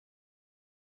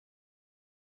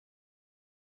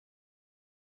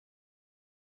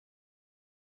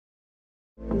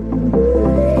Hello,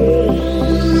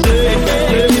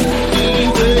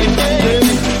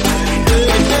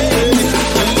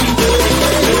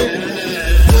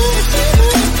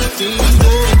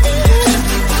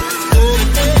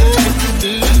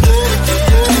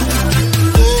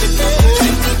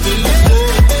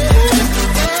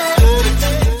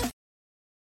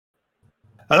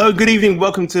 good evening.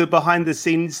 Welcome to Behind the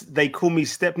Scenes. They call me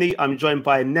Stepney. I'm joined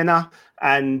by Nena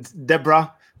and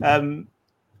Debora.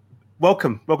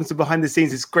 Welcome to Behind the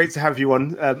Scenes. It's great to have you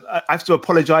on. I have to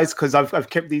apologise because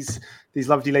I've kept these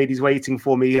lovely ladies waiting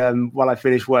for me while I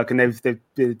finish work, and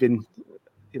they've been,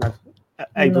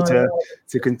 able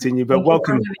to continue. But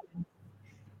welcome.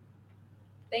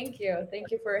 Thank you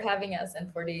for having us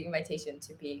and for the invitation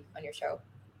to be on your show.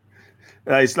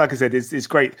 It's like I said, it's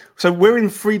great. So we're in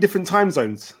 3 different time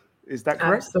zones. Is that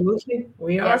correct? Absolutely,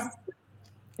 we are. Yes.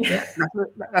 Yeah,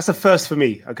 that's a first for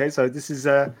me. Okay, so this is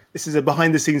a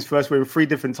behind the scenes first. We're in 3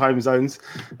 different time zones.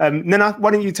 Nena,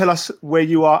 why don't you tell us where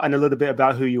you are and a little bit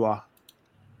about who you are?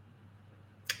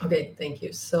 Okay, thank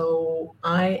you. So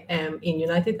I am in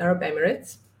United Arab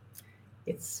Emirates.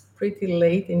 It's pretty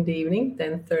late in the evening,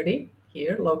 10:30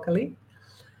 here locally.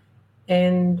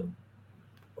 And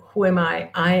who am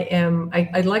I?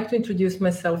 I'd like to introduce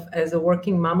myself as a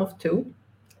working mom of 2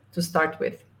 to start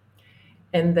with.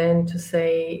 And then to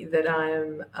say that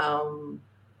I'm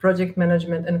project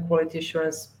management and quality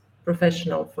assurance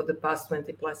professional for the past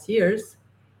 20 plus years.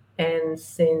 And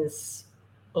since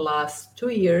last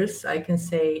 2 years, I can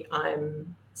say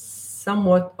I'm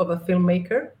somewhat of a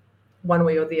filmmaker, one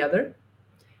way or the other,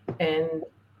 and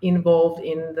involved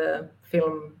in the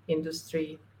film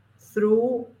industry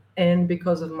through and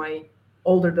because of my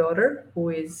older daughter, who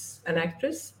is an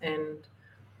actress and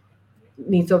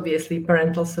needs obviously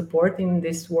parental support in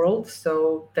this world.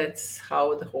 So that's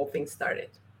how the whole thing started,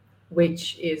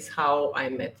 which is how I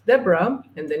met Debora.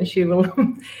 And then she will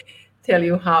tell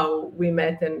you how we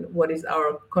met and what is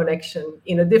our connection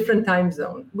in a different time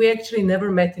zone. We actually never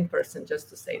met in person, just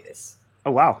to say this.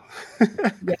 Oh, wow.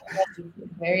 Yeah,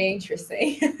 very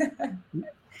interesting. And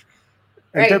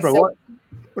Right, Debora, so-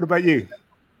 what about you?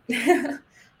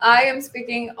 I am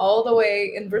speaking all the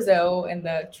way in Brazil, in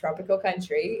the tropical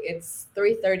country. It's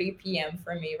 3:30 p.m.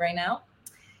 for me right now.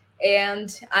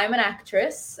 And I'm an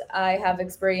actress. I have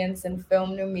experience in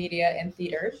film, new media, and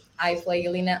theater. I play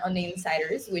Elena on The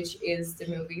Insiders, which is the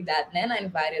movie that Nena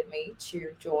invited me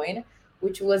to join,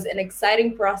 which was an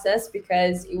exciting process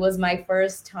because it was my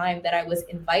first time that I was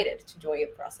invited to join a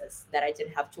process, that I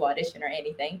didn't have to audition or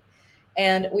anything.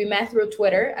 And we met through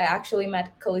Twitter. I actually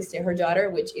met Calista, her daughter,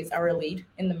 which is our lead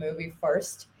in the movie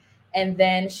first. And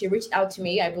then she reached out to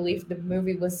me. I believe the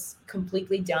movie was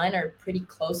completely done or pretty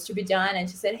close to be done. And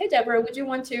she said, "Hey, Debora, would you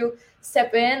want to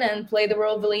step in and play the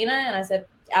role of Elena?" And I said,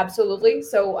 absolutely.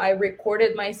 So I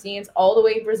recorded my scenes all the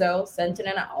way in Brazil, sent to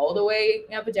Nena all the way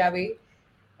in Abu Dhabi.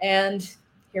 And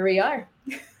here we are.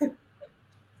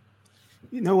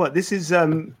 You know what? This is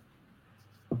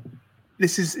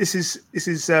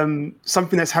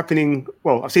something that's happening.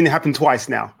 Well, I've seen it happen twice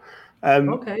now.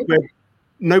 Okay. Where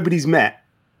nobody's met,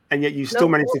 and yet you still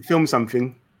No. managed to film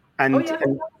something and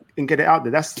get it out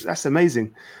there. That's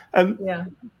amazing. Yeah.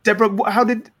 Debora,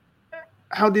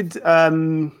 how did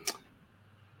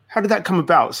that come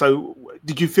about? So,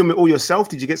 did you film it all yourself?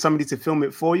 Did you get somebody to film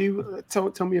it for you?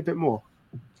 Tell me a bit more.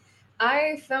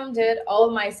 I filmed it all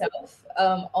myself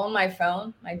on my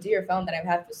phone, my dear phone that I've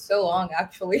had for so long,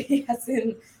 actually, as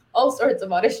in all sorts of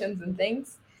auditions and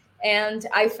things. And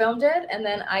I filmed it, and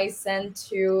then I sent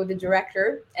to the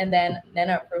director, and then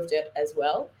Nena approved it as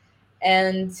well.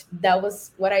 And that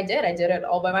was what I did. I did it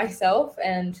all by myself,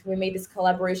 and we made this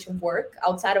collaboration work.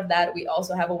 Outside of that, we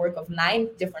also have a work of 9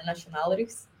 different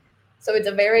nationalities. So it's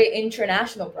a very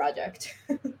international project.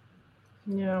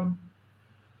 Yeah.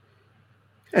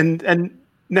 And then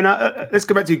let's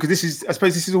go back to you, because I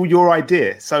suppose this is all your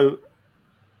idea. So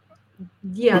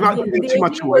Yeah, without giving too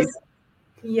much away.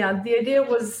 The idea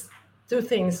was 2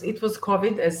 things. It was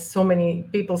COVID, as so many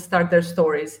people start their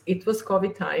stories. It was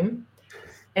COVID time.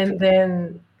 And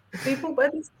then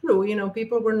but it's true,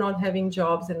 people were not having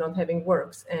jobs and not having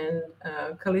works. And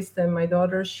Calista, my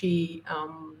daughter, she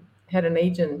had an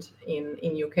agent in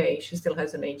UK. She still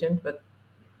has an agent, but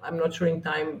I'm not sure in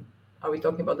time, are we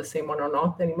talking about the same one or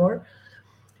not anymore?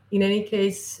 In any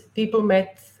case, people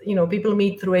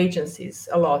meet through agencies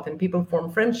a lot, and people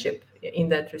form friendship in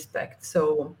that respect.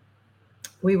 So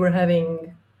we were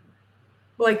having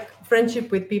friendship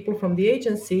with people from the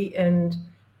agency. And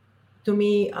to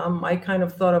me, I kind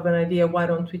of thought of an idea, why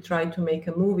don't we try to make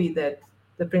a movie that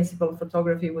the principal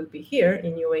photography would be here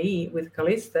in UAE with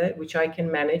Calista, which I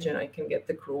can manage, and I can get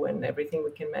the crew and everything.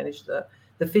 We can manage the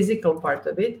the physical part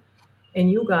of it.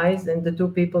 And you guys and the two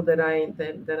people that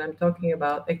I'm talking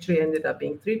about, actually ended up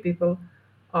being three people,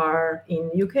 are in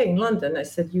UK, in London. I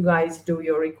said, you guys do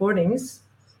your recordings.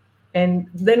 And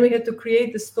then we had to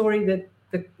create the story that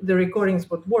the recordings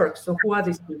would work. So who are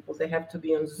these people? They have to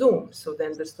be on Zoom. So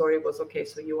then the story was, okay,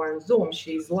 so you are on Zoom.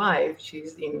 She's live.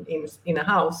 She's in a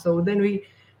house. So then we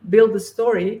build the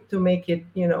story to make it,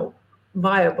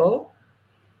 viable.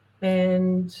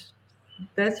 And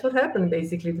that's what happened,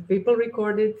 basically. The people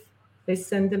recorded, they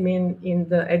sent them in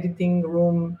the editing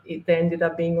room. They ended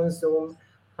up being on Zoom.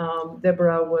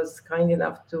 Deborah was kind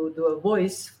enough to do a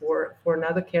voice for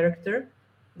another character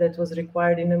that was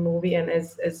required in a movie. And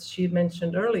as she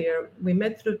mentioned earlier, we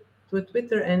met through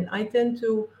Twitter, and I tend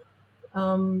to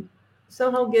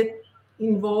somehow get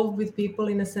involved with people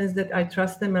in a sense that I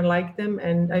trust them and like them,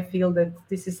 and I feel that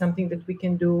this is something that we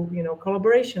can do,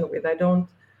 collaboration with.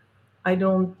 I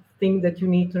don't think that you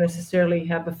need to necessarily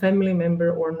have a family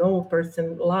member or know a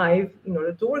person live in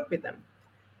order to work with them.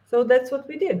 So that's what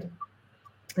we did,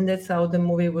 and that's how the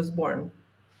movie was born.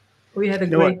 We had a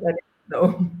great edit,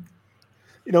 though.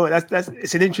 That's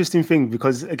it's an interesting thing,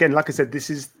 because again, like I said, this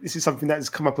is something that has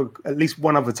come up at least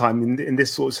one other time in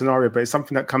this sort of scenario, but it's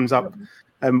something that comes up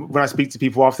when I speak to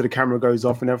people after the camera goes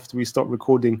off and after we stop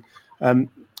recording.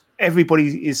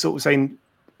 Everybody is sort of saying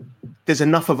there's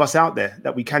enough of us out there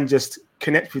that we can just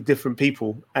connect with different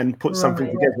people and put something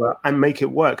together and make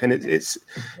it work. And it's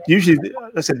usually,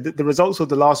 like I said, the results of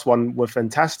the last one were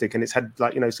fantastic, and it's had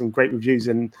some great reviews.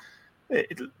 And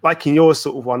like in your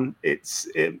sort of one,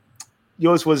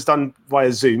 yours was done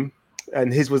via Zoom,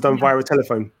 and his was done via a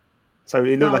telephone. So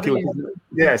it looked like it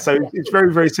was, so it's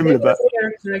very, very similar. But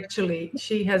character, actually,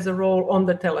 she has a role on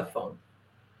the telephone.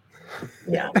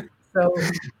 Yeah. So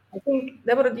I think,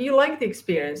 Deborah, you liked the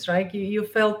experience, right? You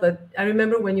felt that. I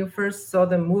remember when you first saw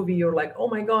the movie, you're like, oh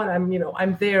my God,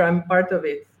 I'm there, I'm part of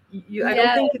it. I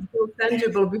don't think it was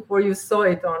tangible before you saw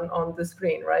it on the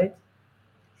screen, right?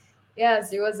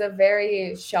 Yes, it was a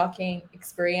very shocking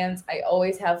experience. I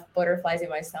always have butterflies in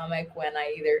my stomach when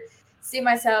I either see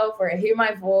myself or I hear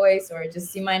my voice or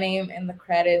just see my name in the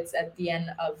credits at the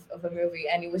end of a movie.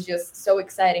 And it was just so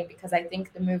exciting, because I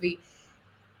think the movie,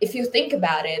 if you think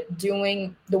about it,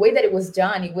 doing the way that it was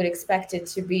done, you would expect it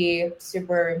to be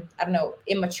super, I don't know,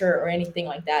 immature or anything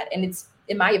like that. And it's,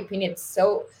 in my opinion, it's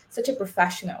such a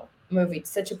professional movie. It's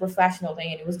such a professional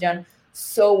thing, and it was done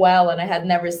so well, and I had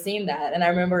never seen that. And I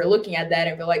remember looking at that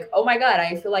and be like, oh my God,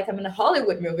 I feel like I'm in a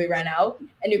Hollywood movie right now,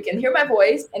 and you can hear my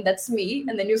voice, and that's me,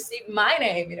 and then you see my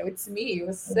name, it's me. It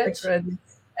was such an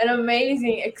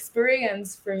amazing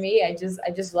experience for me. I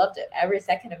just loved it, every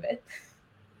second of it.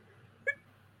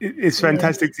 It's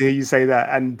fantastic to hear you say that.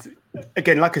 And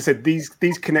again, like I said, these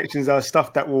connections are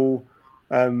stuff that will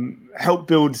help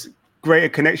build greater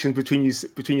connections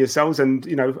between yourselves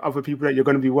and other people that you're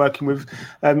going to be working with,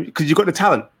 because you've got the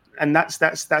talent, and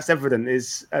that's evident.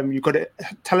 Is you've got a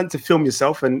talent to film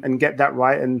yourself and get that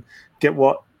right and get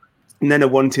what Nena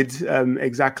wanted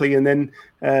exactly, and then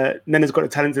Nena's got the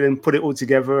talent to then put it all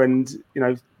together and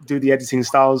do the editing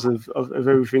styles of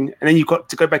everything, and then you've got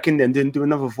to go back in there and then do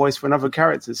another voice for another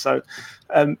character. So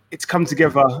it's come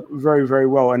together very, very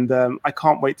well, and I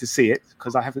can't wait to see it,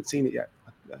 because I haven't seen it yet.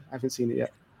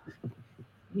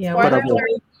 Yeah, but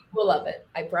you will love it.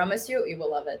 I promise you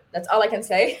will love it. That's all I can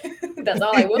say. That's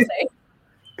all I will say.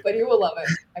 But you will love it.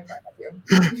 I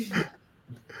promise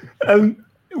you.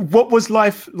 What was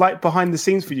life like behind the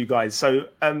scenes for you guys? So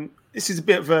this is a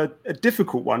bit of a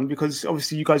difficult one, because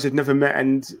obviously you guys have never met,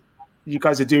 and you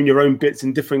guys are doing your own bits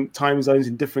in different time zones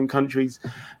in different countries.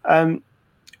 I'll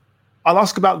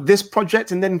ask about this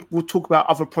project, and then we'll talk about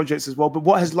other projects as well. But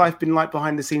what has life been like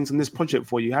behind the scenes on this project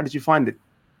for you? How did you find it?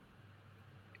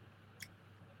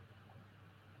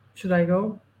 Should I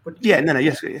go? Yeah, no,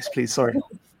 yes, please. Sorry.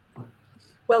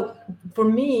 Well, for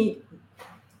me,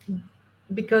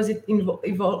 because it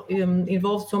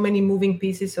involves so many moving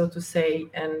pieces, so to say,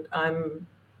 and I'm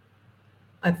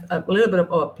a little bit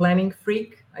of a planning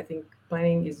freak. I think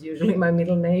planning is usually my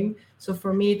middle name. So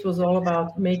for me, it was all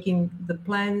about making the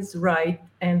plans right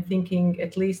and thinking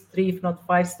at least 3, if not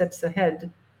 5 steps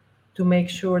ahead, to make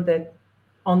sure that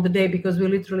on the day, because we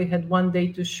literally had one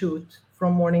day to shoot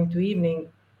from morning to evening,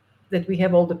 that we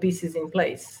have all the pieces in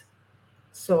place.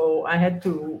 So I had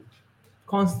to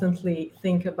constantly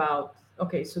think about,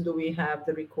 okay, so do we have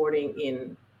the recording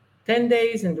in 10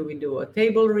 days, and do we do a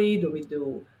table read? Do we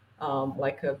do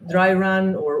like a dry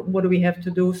run, or what do we have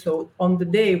to do? So on the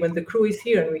day when the crew is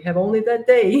here and we have only that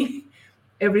day,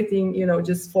 everything,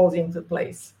 just falls into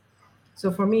place.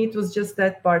 So for me, it was just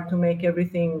that part, to make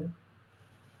everything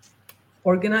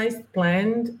organized,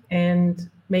 planned, and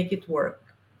make it work.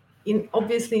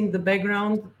 obviously in the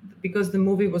background, because the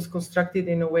movie was constructed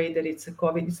in a way that it's a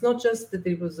COVID. It's not just that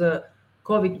it was a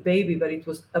COVID baby, but it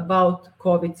was about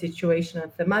COVID situation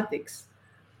and thematics.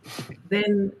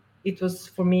 Then it was,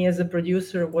 for me as a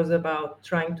producer, was about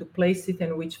trying to place it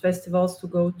and which festivals to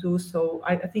go to. So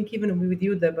I think even with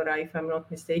you, Deborah, if I'm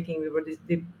not mistaken, we were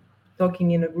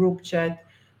talking in a group chat,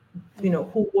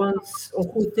 who wants or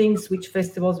who thinks which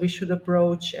festivals we should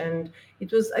approach. And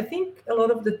it was, I think, a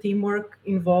lot of the teamwork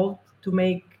involved to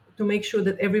make sure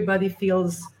that everybody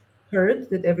feels heard,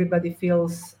 that everybody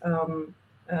feels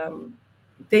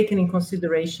taken in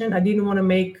consideration. I didn't want to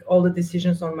make all the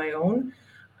decisions on my own.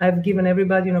 I've given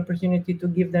everybody an opportunity to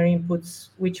give their inputs,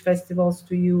 which festivals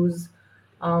to use,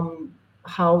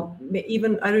 how.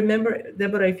 Even I remember,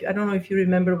 Deborah, I don't know if you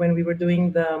remember when we were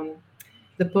doing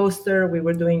the poster, we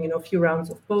were doing a few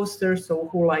rounds of posters. So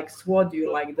who likes what? Do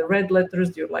you like the red letters?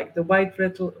 Do you like the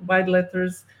white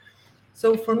letters?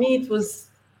 So for me, it was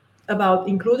about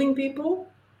including people,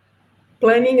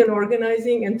 planning and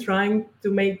organizing, and trying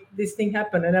to make this thing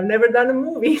happen. And I've never done a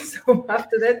movie, so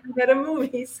after that we had a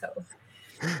movie. So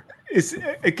it's,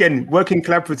 again, working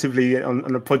collaboratively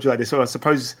on a project like this. So I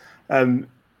suppose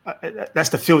that's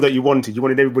the feel that you wanted. You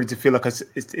wanted everybody to feel like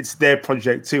it's their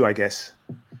project too, I guess.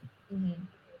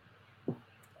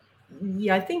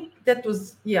 Yeah, I think that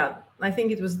was, I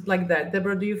think it was like that.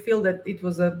 Deborah, do you feel that it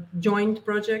was a joint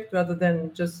project rather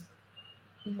than just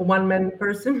a one-man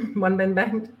person, one-man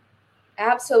band?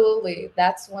 Absolutely.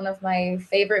 That's one of my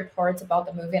favorite parts about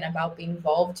the movie and about being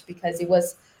involved, because it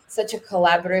was such a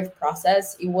collaborative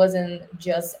process. It wasn't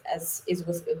just as it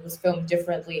was filmed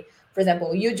differently. For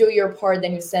example, you do your part,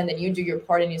 then you send, and you do your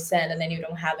part and you send, and then you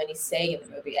don't have any say in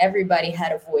the movie. Everybody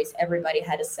had a voice, everybody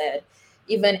had a say.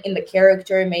 Even in the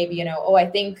character, maybe, I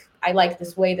think I like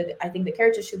this way, that I think the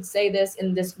character should say this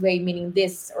in this way, meaning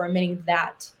this or meaning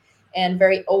that, and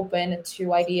very open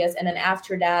to ideas. And then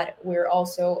after that, we're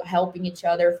also helping each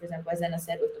other, for example, as Anna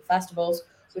said, with the festivals,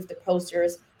 with the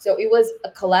posters. So it was a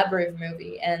collaborative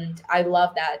movie, and I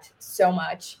love that so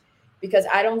much, because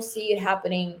I don't see it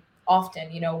happening often.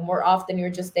 More often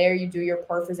you're just there, you do your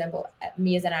part. For example,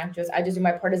 me as an actress, I just do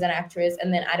my part as an actress,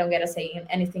 and then I don't get a say in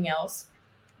anything else.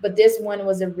 But this one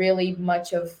was a really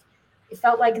much of, it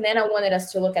felt like Nena wanted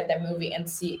us to look at that movie and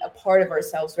see a part of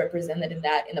ourselves represented in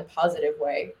that, in a positive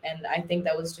way. And I think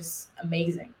that was just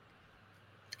amazing.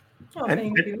 Oh,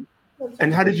 thank you.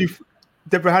 And how did you,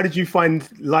 Deborah, how did you find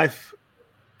life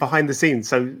behind the scenes?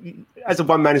 So as a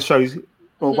one-man show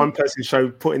or one-person show,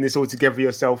 putting this all together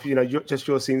yourself, just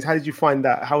your scenes, how did you find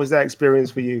that? How was that experience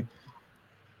for you?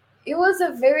 It was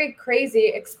a very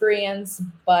crazy experience,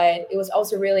 but it was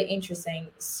also really interesting.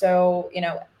 So,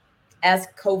 as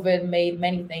COVID made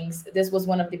many things, this was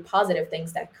one of the positive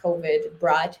things that COVID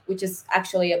brought, which is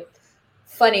actually a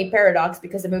funny paradox,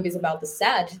 because the movie is about the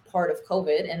sad part of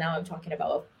COVID, and now I'm talking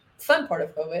about a fun part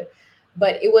of COVID.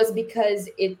 But it was because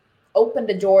it opened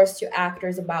the doors to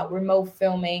actors about remote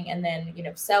filming, and then,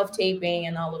 self-taping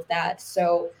and all of that.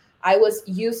 So I was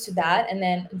used to that. And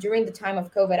then during the time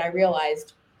of COVID, I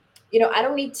realized, I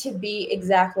don't need to be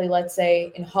exactly, let's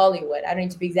say, in Hollywood. I don't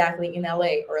need to be exactly in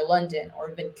LA or London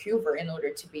or Vancouver in order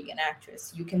to be an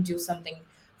actress. You can do something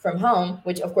from home,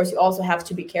 which of course you also have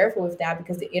to be careful with that,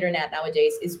 because the internet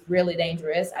nowadays is really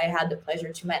dangerous. I had the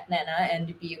pleasure to meet Nena, and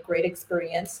it'd be a great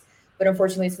experience, but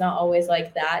unfortunately it's not always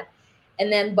like that. And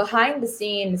then behind the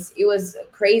scenes, it was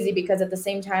crazy, because at the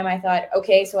same time I thought,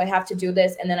 okay, so I have to do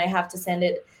this, and then I have to send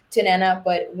it to Nena,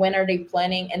 but when are they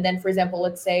planning? And then, for example,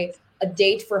 let's say a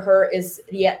date for her is,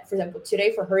 for example,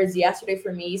 today for her is yesterday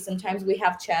for me. Sometimes we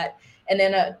have chat, and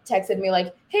then texted me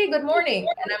like, hey, good morning.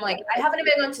 And I'm like, I haven't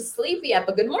even gone to sleep yet,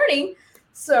 but good morning.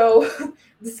 So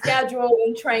the schedule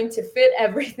and trying to fit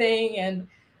everything and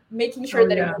making sure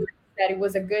that it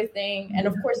was a good thing. And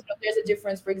of course, there's a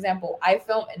difference. For example, I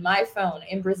film in my phone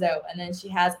in Brazil, and then she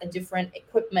has a different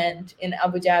equipment in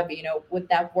Abu Dhabi, with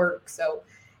that work. So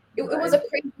it was a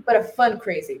crazy, but a fun,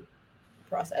 crazy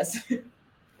process.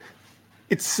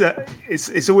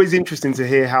 It's always interesting to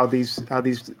hear how these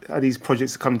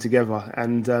projects come together,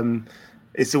 and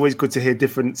it's always good to hear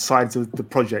different sides of the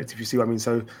project, if you see what I mean.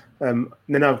 So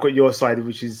then I've got your side,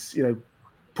 which is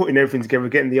putting everything together,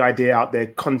 getting the idea out there,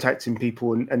 contacting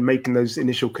people, and making those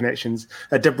initial connections.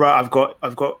 Deborah, I've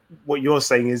got what you're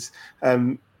saying is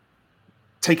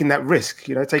taking that risk,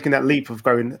 taking that leap of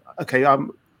going, okay,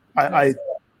 I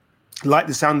like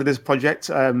the sound of this project.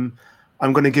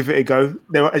 I'm going to give it a go.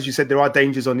 As you said, there are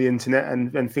dangers on the internet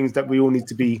and things that we all need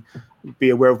to be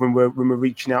aware of when we're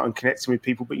reaching out and connecting with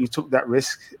people. But you took that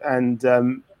risk, and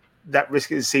that risk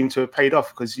has seemed to have paid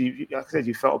off, because like I said,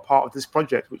 you felt a part of this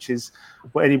project, which is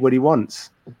what anybody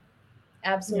wants.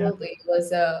 Absolutely. It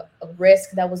was a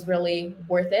risk that was really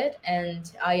worth it.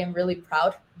 And I am really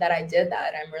proud that I did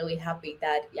that. I'm really happy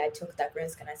that I took that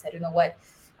risk and I said, you know what,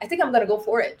 I think I'm going to go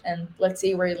for it and let's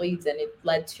see where it leads. And it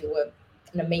led to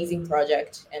an amazing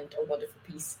project and a wonderful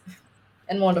piece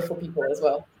and wonderful people as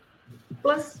well.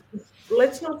 Plus,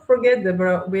 let's not forget,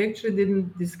 Deborah, we actually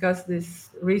didn't discuss this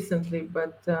recently,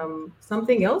 but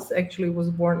something else actually was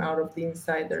born out of the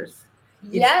Insiders.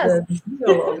 It's Yes. the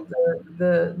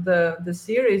dialogue, the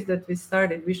series that we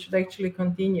started. We should actually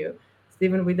continue.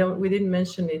 Stephen, we didn't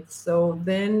mention it. So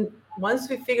then, once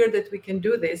we figured that we can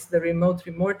do this, the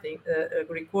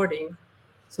recording.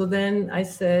 So then I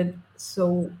said,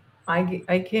 so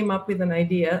I came up with an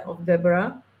idea of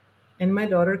Deborah and my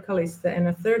daughter Calista, and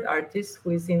a third artist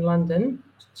who is in London.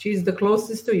 She's the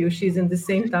closest to you. She's in the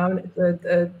same time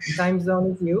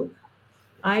zone as you.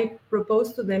 I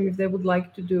proposed to them if they would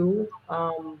like to do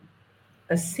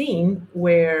a scene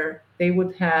where they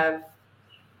would have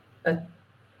a,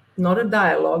 not a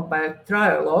dialogue, but a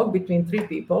trialogue between three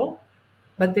people,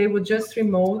 but they would just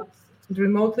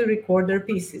remotely record their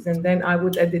pieces, and then I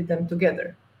would edit them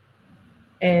together.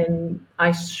 And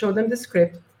I showed them the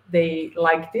script. They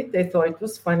liked it. They thought it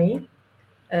was funny.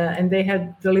 And they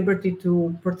had the liberty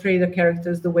to portray the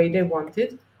characters the way they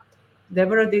wanted.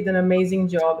 Deborah did an amazing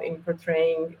job in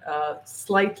portraying a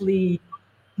slightly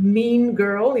mean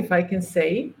girl, if I can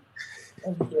say.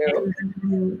 Thank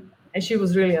you. And she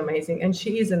was really amazing. And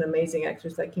she is an amazing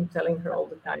actress. I keep telling her all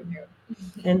the time.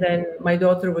 And then my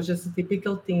daughter was just a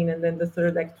typical teen. And then the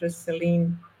third actress,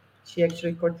 Celine, she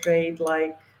actually portrayed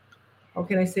like, how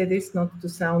can I say this not to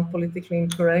sound politically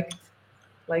incorrect,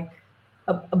 like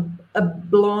a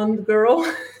blonde girl,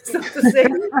 so to say.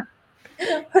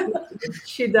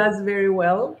 She does very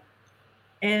well.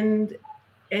 And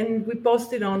we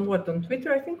posted on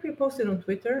Twitter? I think we posted on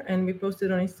Twitter and we posted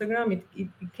on Instagram. It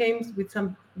came with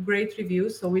some great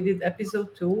reviews. So we did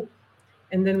episode 2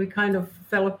 and then we kind of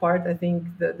fell apart. I think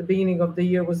the beginning of the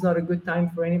year was not a good time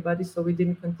for anybody, so we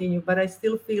didn't continue. But I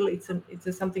still feel it's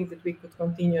something that we could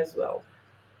continue as well,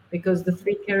 because the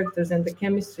three characters and the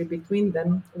chemistry between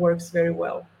them works very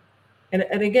well. And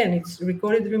again, it's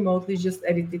recorded remotely, just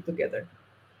edited together.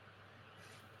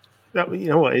 You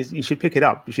know what? You should pick it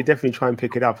up. You should definitely try and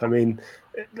pick it up. I mean,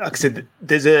 like I said,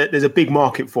 there's a big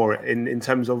market for it in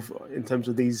terms of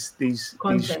these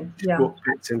Content,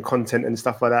 bits and content and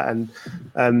stuff like that.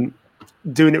 And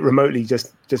doing it remotely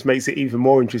just makes it even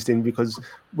more interesting, because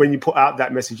when you put out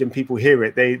that message and people hear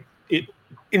it, it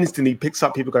instantly picks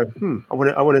up. People go, I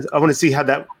want to see how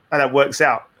that works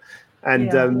out. And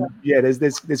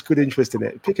there's good interest in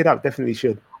it. Pick it up, definitely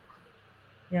should.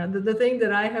 Yeah, the thing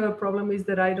that I have a problem is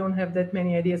that I don't have that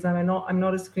many ideas. I'm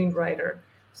not a screenwriter,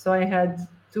 so I had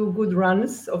 2 good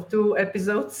runs of 2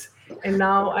 episodes, and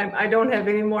now I don't have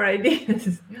any more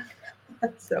ideas.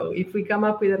 So if we come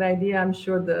up with an idea, I'm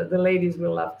sure the ladies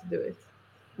will love to do it.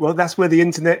 Well, that's where the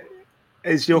internet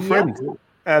is your friend.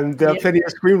 And there are plenty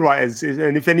of screenwriters.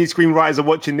 And if any screenwriters are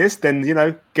watching this, then,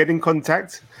 get in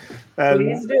contact.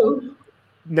 Please do.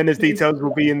 Nena's details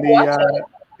will be in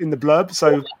the blurb.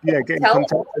 So, get in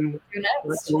contact and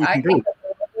that's what we can do. That's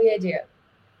a lovely idea.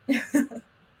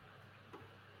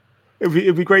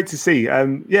 It'd be great to see. I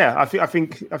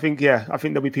think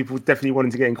there'll be people definitely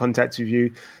wanting to get in contact with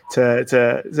you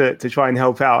to try and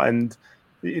help out and,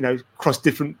 cross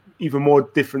even more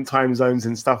different time zones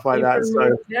and stuff like that.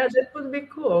 So yeah, that would be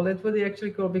cool. That would be actually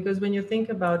cool, because when you think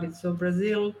about it, so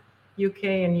Brazil, UK,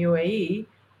 and UAE,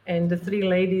 and the 3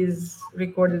 ladies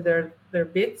recorded their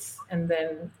bits, and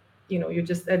then you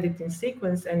just edit in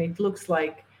sequence, and it looks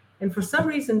like. And for some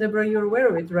reason, Deborah, you're aware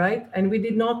of it, right? And we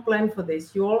did not plan for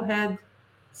this. You all had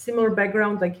similar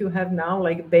background like you have now,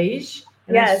 like beige.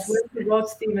 And yes. I swear to God,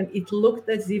 Stephen, it looked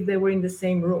as if they were in the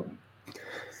same room.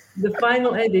 The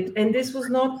final edit, and this was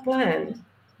not planned.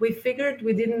 We figured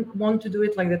we didn't want to do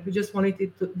it like that. We just wanted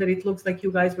that it looks like you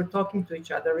guys were talking to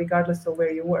each other, regardless of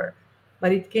where you were.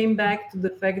 But it came back to the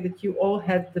fact that you all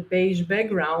had the beige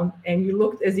background, and you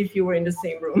looked as if you were in the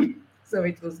same room. So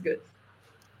it was good.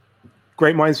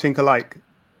 Great minds think alike.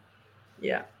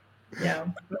 Yeah.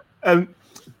 I'm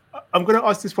going to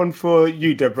ask this one for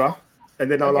you, Deborah, and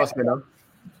then I'll ask Nena.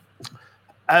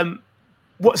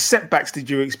 What setbacks did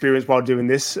you experience while doing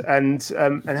this, and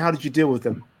how did you deal with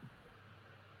them?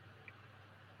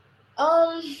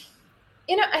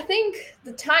 I think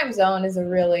the time zone is a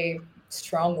really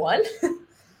strong one.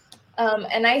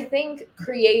 And I think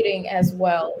creating as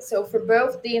well. So for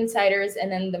both the Insiders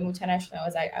and then the Multinational,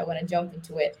 as I want to jump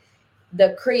into it,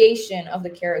 the creation of the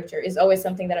character is always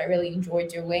something that I really enjoy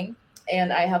doing.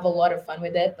 And I have a lot of fun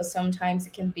with it. But sometimes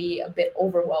it can be a bit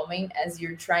overwhelming as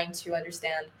you're trying to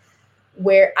understand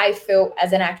where I feel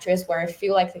as an actress, where I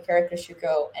feel like the character should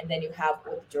go, and then you have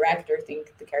what the director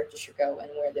thinks the character should go, and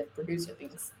where the producer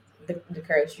thinks the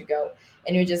character should go,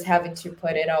 and you're just having to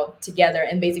put it all together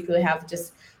and basically have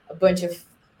just a bunch of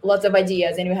lots of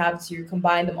ideas, and you have to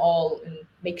combine them all and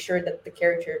make sure that the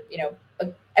character,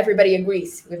 everybody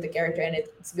agrees with the character and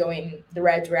it's going the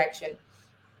right direction.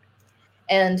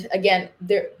 And again,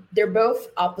 they're both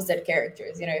opposite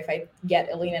characters. If I get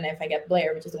Elena and if I get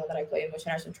Blair, which is the one that I play in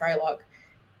Motion Action Trilogue,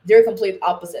 they're complete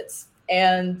opposites.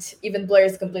 And even Blair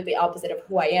is completely opposite of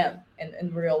who I am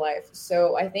in real life.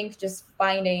 So I think just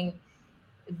finding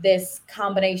this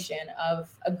combination of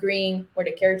agreeing where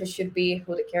the character should be,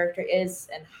 who the character is,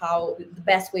 and how the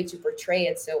best way to portray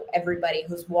it so everybody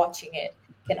who's watching it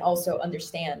can also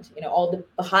understand, all the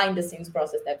behind the scenes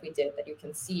process that we did, that you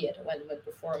can see it when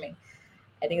performing.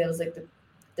 I think that was like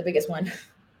the biggest one.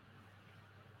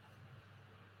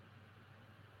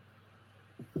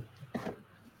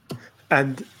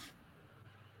 And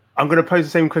I'm going to pose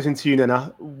the same question to you,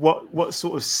 Nena. What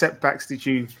sort of setbacks did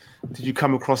you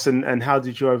come across, and how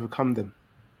did you overcome them?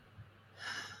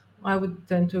 I would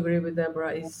tend to agree with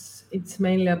Deborah. It's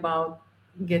mainly about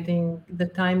getting the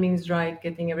timings right,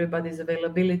 getting everybody's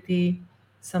availability.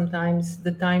 Sometimes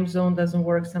the time zone doesn't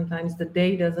work. Sometimes the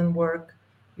day doesn't work.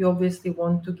 You obviously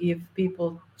want to give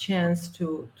people chance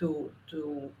to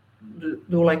do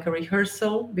like a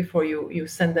rehearsal before you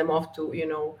send them off to,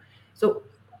 So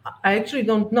I actually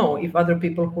don't know if other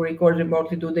people who record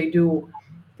remotely they do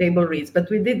table reads, but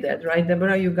we did that, right,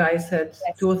 Deborah? You guys had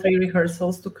 2 or 3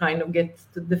 rehearsals to kind of get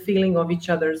the feeling of each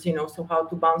other's, so how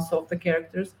to bounce off the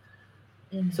characters.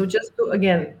 Mm-hmm. So just to,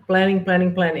 again,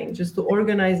 planning, just to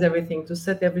organize everything, to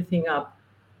set everything up.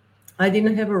 I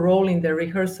didn't have a role in the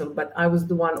rehearsal, but I was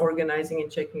the one organizing and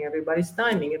checking everybody's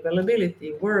timing,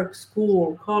 availability, work,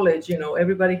 school, college,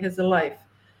 everybody has a life.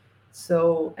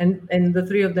 So, and the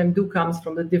 3 of them do comes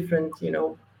from the different,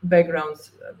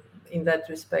 backgrounds in that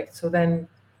respect. So then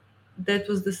that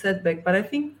was the setback. But I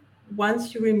think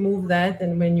once you remove that,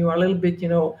 and when you are a little bit,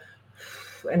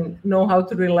 and know how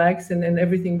to relax, and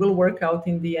everything will work out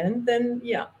in the end, then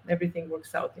yeah, everything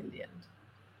works out in the end.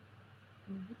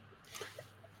 Mm-hmm.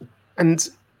 And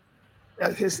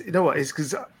you know what? It's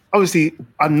because obviously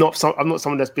I'm not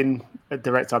someone that's been a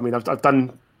director. I mean, I've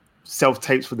done self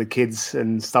tapes for the kids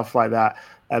and stuff like that.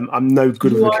 I'm no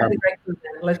good with the camera. Director,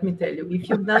 then, let me tell you, if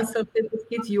you've done self tapes with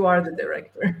kids, you are the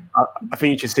director. I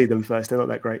think you should see them first. They're not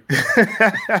that great.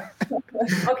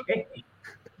 Okay.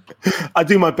 I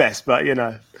do my best, but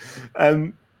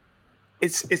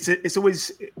it's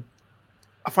always.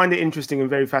 I find it interesting and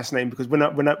very fascinating because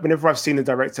whenever I've seen a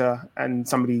director and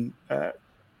somebody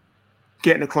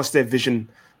getting across their vision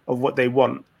of what they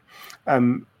want,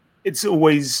 it's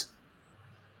always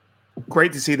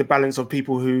great to see the balance of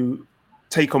people who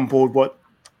take on board what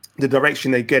the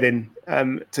direction they get in,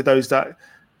 to those that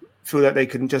feel that they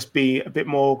can just be a bit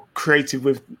more creative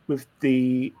with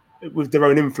their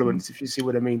own influence, if you see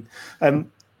what I mean.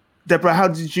 Deborah, how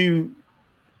did you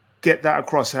get that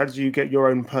across? How did you get your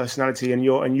own personality and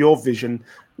your vision,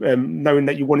 knowing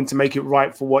that you wanted to make it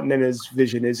right for what Nena's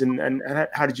vision is, and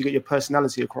how did you get your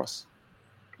personality across?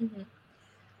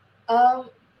 Mm-hmm.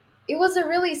 It was a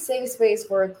really safe space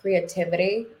for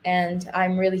creativity, and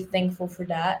I'm really thankful for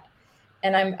that.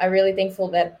 And I'm really thankful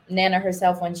that Nena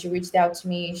herself, when she reached out to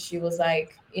me, she was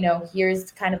like,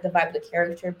 here's kind of the vibe of the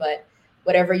character, but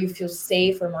whatever you feel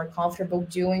safe or more comfortable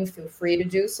doing, feel free to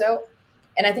do so.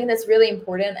 And I think that's really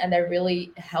important, and that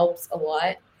really helps a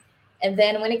lot. And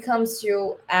then when it comes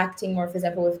to acting more, for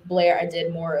example, with Blair, I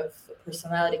did more of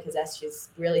personality because that's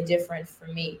just really different for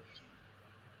me.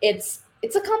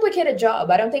 It's a complicated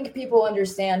job. I don't think people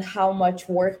understand how much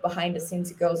work behind the scenes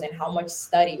it goes and how much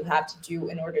study you have to do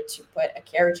in order to put a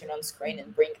character on screen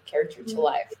and bring a character to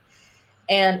life.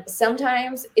 And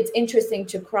sometimes it's interesting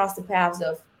to cross the paths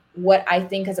of what I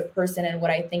think as a person and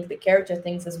what I think the character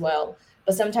thinks as well.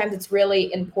 But sometimes it's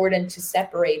really important to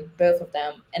separate both of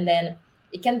them. And then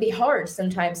it can be hard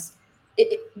sometimes.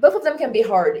 Both of them can be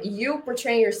hard. You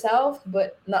portray yourself,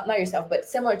 but not yourself, but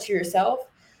similar to yourself,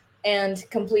 and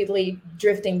completely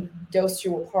drifting those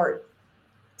 2 apart.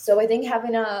 So I think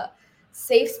having a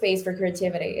safe space for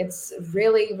creativity, it's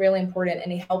really, really important,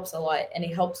 and it helps a lot. And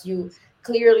it helps you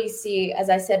clearly see,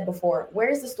 as I said before, where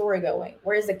is the story going?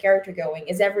 Where is the character going?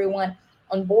 Is everyone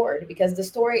on board? Because the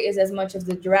story is as much of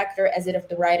the director as it of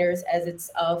the writers, as it's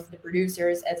of the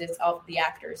producers, as it's of the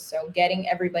actors. So getting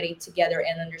everybody together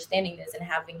and understanding this and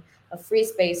having a free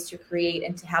space to create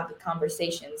and to have the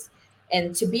conversations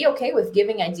and to be okay with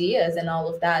giving ideas and all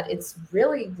of that, it's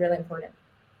really, really important.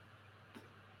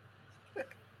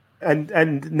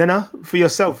 And Nena, for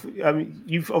yourself, I mean,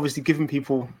 you've obviously given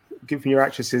your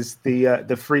actresses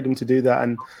the freedom to do that,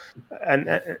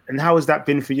 and how has that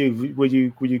been for you? Were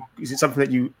you is it something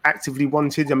that you actively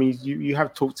wanted? I mean, you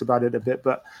have talked about it a bit,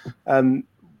 but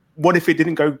what if it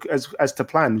didn't go as to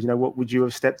plan? You know, what would you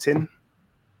have stepped in?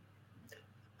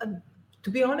 To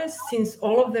be honest, since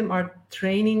all of them are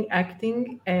training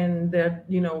acting and they're,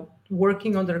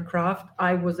 working on their craft,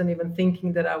 I wasn't even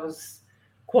thinking that I was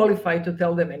qualified to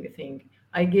tell them anything.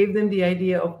 I gave them the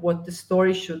idea of what the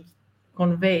story should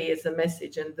convey as a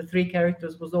message, and the three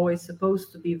characters was always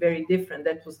supposed to be very different.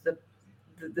 That was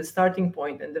the starting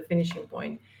point and the finishing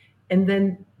point. And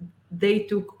then they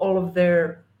took all of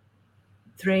their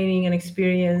training and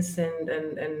experience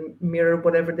and mirror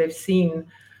whatever they've seen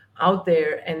out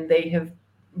there, and they have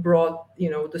brought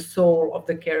the soul of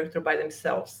the character by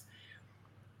themselves.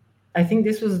 I think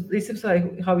this is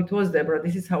like how it was, Deborah.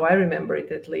 This is how I remember it,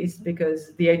 at least,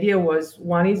 because the idea was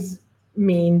one is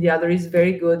mean, the other is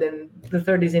very good, and the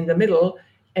third is in the middle,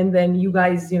 and then you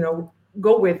guys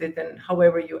go with it, and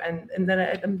however you and then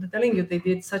I'm telling you, they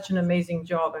did such an amazing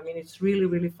job. I mean, it's really,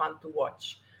 really fun to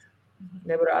watch.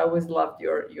 Deborah, I always loved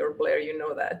your Blair, you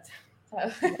know that.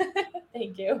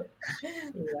 Thank you.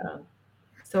 Yeah.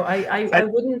 So I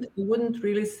wouldn't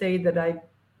really say that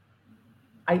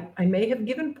I may have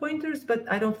given pointers, but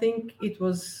I don't think it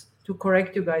was to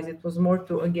correct you guys. It was more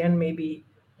to, again, maybe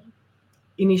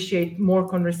initiate more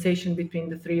conversation between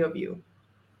the three of you.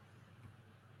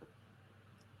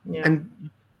 Yeah. And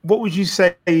what would you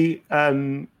say?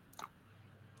 What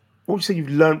would you say you've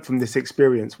learned from this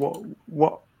experience?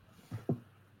 What?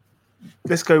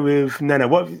 Let's go with Nena.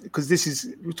 Because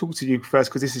we'll talk to you first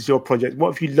because this is your project.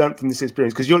 What have you learned from this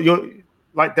experience? Because you're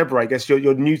like Deborah, I guess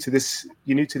you're new to this.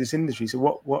 You're new to this industry. So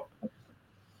what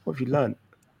have you learned?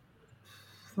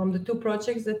 From the two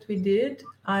projects that we did,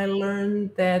 I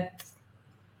learned that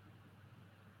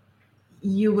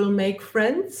you will make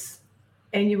friends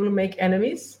and you will make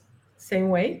enemies, same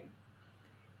way.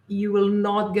 You will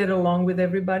not get along with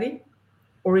everybody.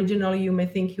 Originally, you may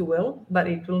think you will, but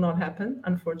it will not happen,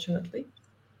 unfortunately.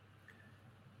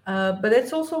 But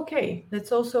that's also okay.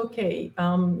 That's also okay.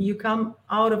 You come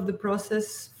out of the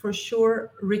process for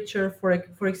sure richer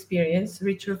for experience,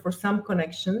 richer for some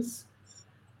connections,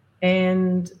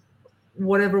 and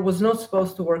whatever was not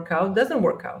supposed to work out doesn't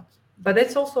work out. But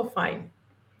that's also fine.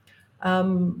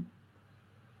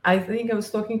 I think I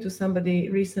was talking to somebody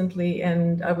recently,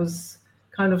 and I was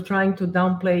kind of trying to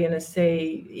downplay and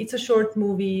say it's a short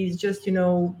movie, it's just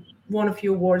won a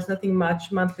few awards, nothing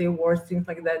much, monthly awards, things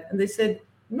like that. And they said,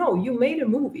 no, you made a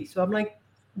movie. So I'm like,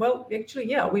 well, actually,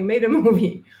 yeah, we made a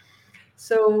movie.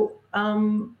 So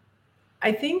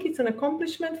I think it's an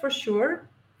accomplishment for sure,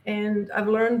 and I've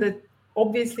learned that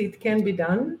obviously it can be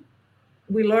done.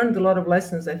 We learned a lot of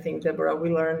lessons, I think, Deborah.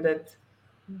 We learned that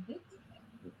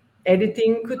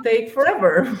editing could take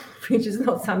forever, which is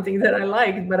not something that I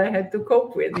liked, but I had to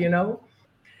cope with,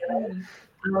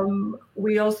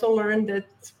 We also learned that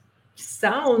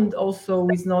sound also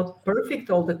is not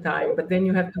perfect all the time, but then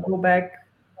you have to go back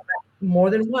more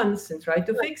than once and try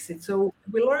to fix it. So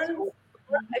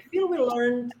I feel we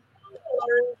learned,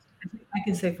 I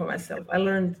can say for myself, I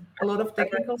learned a lot of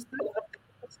technical stuff.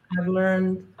 I've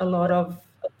learned a lot of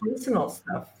personal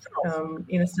stuff,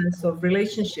 in a sense of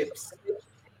relationships.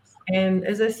 And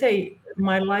as I say,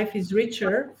 my life is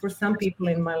richer for some people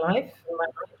in my life,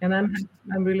 and I'm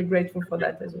really grateful for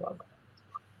that as well.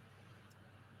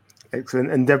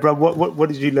 Excellent. And Deborah, what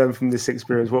did you learn from this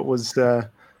experience? What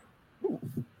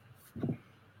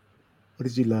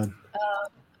did you learn?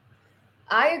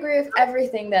 I agree with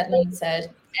everything that Nena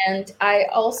said, and I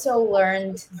also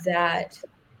learned that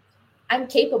I'm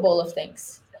capable of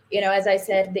things. As I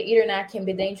said, the internet can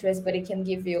be dangerous, but it can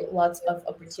give you lots of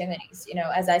opportunities.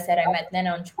 As I said, I met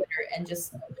Nena on Twitter, and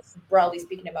just broadly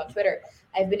speaking about Twitter,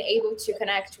 I've been able to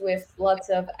connect with lots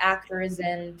of actors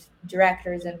and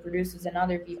directors and producers and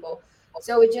other people.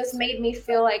 So it just made me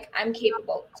feel like I'm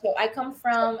capable. So I come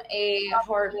from a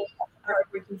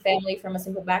hardworking family, from a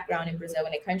simple background in Brazil,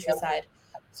 in the countryside.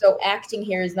 So acting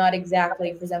here is not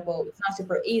exactly, for example, it's not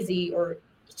super easy or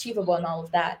achievable and all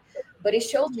of that. But it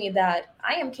showed me that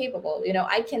I am capable.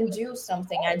 I can do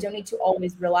something. I don't need to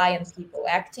always rely on people.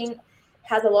 Acting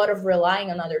has a lot of relying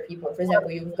on other people. For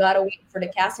example, you've got to wait for the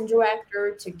casting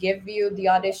director to give you the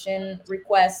audition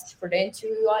request for the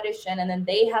interview audition, and then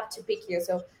they have to pick you.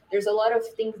 So there's a lot of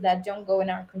things that don't go in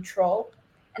our control.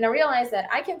 And I realized that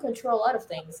I can control a lot of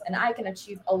things, and I can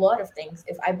achieve a lot of things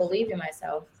if I believe in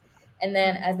myself. And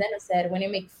then, as Nena said, when you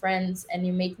make friends and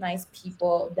you make nice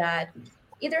people that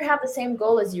either have the same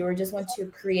goal as you or just want to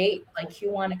create like you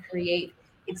want to create,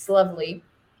 it's lovely.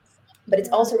 But it's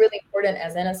also really important,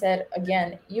 as Anna said,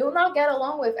 again, you'll not get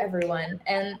along with everyone.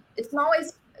 And it's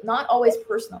not always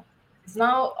personal. It's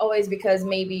not always because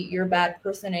maybe you're a bad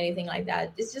person or anything like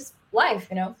that. It's just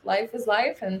life, life is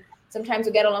life. And sometimes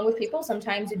you get along with people,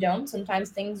 sometimes you don't. Sometimes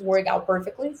things work out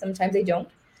perfectly, sometimes they don't.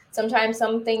 Sometimes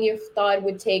something you thought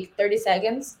would take 30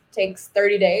 seconds takes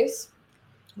 30 days.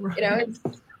 Right.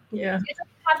 You just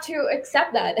have to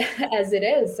accept that as it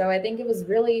is. So I think it was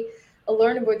really a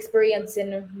learnable experience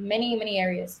in many, many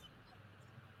areas.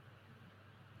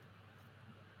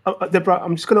 Debora,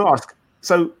 I'm just going to ask.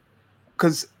 So,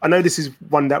 because I know this is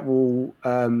one that will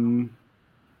that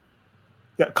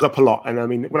comes up a lot, and I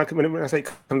mean, when I say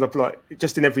it comes up a lot,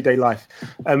 just in everyday life.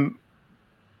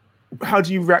 How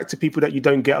do you react to people that you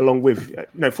don't get along with?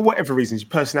 For whatever reasons,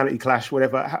 personality clash,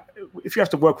 whatever. If you have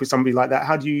to work with somebody like that,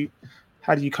 how do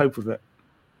you cope with it?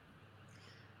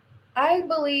 I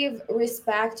believe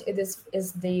respect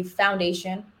is the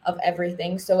foundation of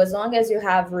everything. So as long as you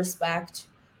have respect,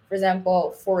 for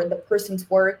example, for the person's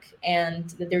work and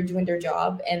that they're doing their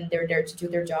job and they're there to do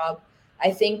their job,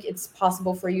 I think it's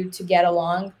possible for you to get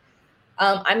along.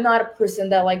 I'm not a person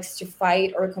that likes to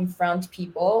fight or confront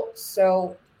people.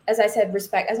 So as I said,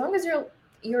 respect. As long as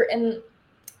you're in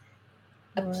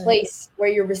a place where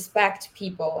you respect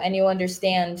people and you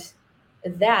understand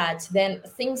that, then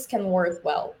things can work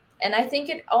well. And I think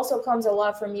it also comes a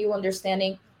lot from you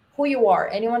understanding who you are,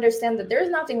 and you understand that there's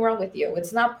nothing wrong with you.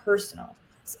 It's not personal.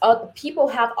 People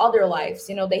have other lives.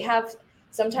 They have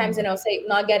sometimes, say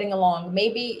not getting along.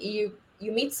 Maybe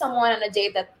you meet someone on a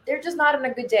date that they're just not on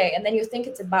a good day, and then you think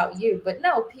it's about you. But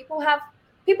no, people have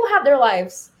their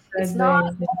lives. It's not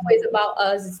always about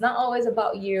us. It's not always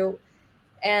about you.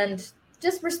 And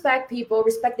just respect people,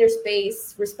 respect their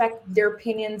space, respect their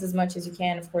opinions as much as you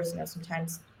can. Of course,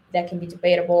 sometimes that can be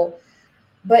debatable,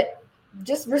 but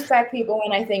just respect people.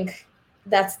 And I think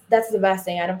that's the best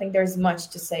thing. I don't think there's much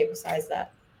to say besides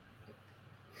that.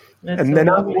 And then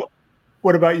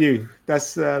what about you?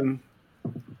 That's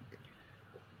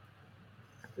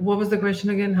what was the question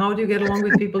again? How do you get along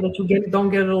with people that you don't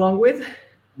get along with?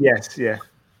 Yes, yeah.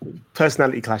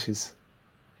 Personality clashes.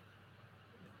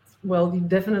 Well, you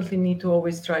definitely need to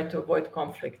always try to avoid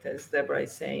conflict, as Debora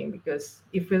is saying, because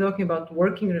if we're talking about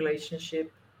working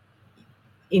relationship,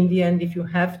 in the end, if you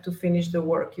have to finish the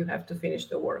work, you have to finish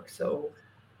the work. So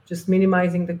just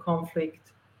minimizing the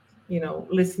conflict,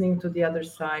 listening to the other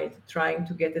side, trying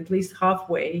to get at least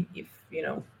halfway, if,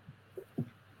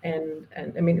 and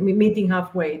I mean, meeting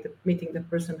the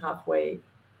person halfway,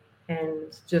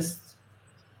 and just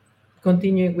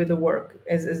continuing with the work.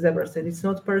 As Debora said, it's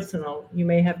not personal. You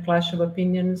may have clash of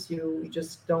opinions. You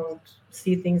just don't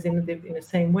see things in the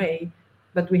same way,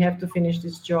 but we have to finish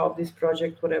this job, this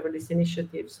project, whatever, this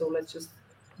initiative. So let's just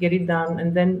get it done.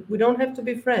 And then we don't have to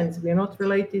be friends. We are not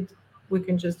related. We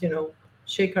can just,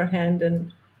 shake our hand,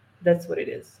 and that's what it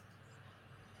is.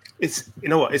 It's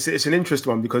it's an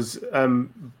interesting one because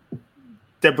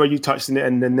Debora, you touched on it,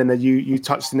 and then you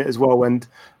touched on it as well, and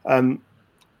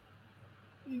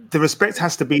the respect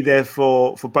has to be there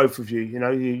for both of you.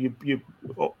 You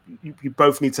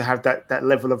both need to have that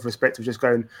level of respect of just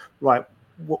going, right,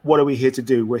 what are we here to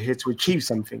do? We're here to achieve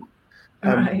something.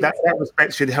 Right. That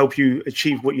respect should help you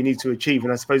achieve what you need to achieve.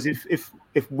 And I suppose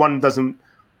if one doesn't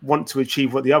want to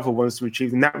achieve what the other wants to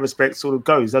achieve, then that respect sort of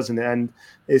goes, doesn't it? And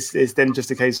it's then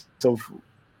just a case of,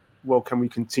 well, can we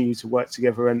continue to work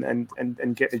together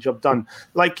and get the job done?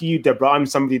 Like you, Debora, I'm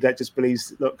somebody that just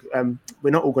believes, look,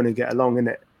 we're not all going to get along in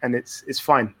it, and it's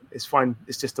fine. It's fine.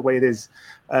 It's just the way it is.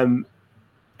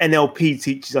 NLP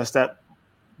teaches us that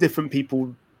different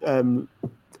people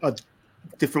are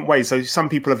different ways. So some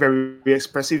people are very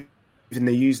expressive and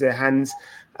they use their hands,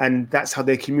 and that's how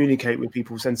they communicate with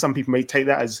people. And some people may take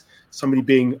that as somebody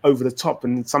being over the top,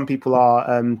 and some people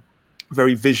are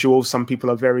very visual. Some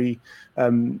people are very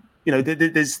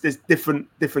there's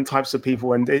different types of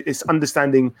people, and it's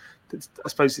understanding. I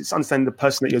suppose it's understanding the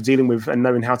person that you're dealing with and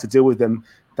knowing how to deal with them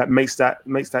that makes that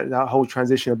whole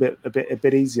transition a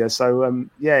bit easier. So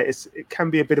it can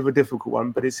be a bit of a difficult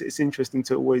one, but it's interesting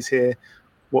to always hear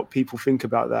what people think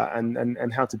about that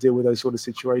and how to deal with those sort of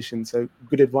situations. So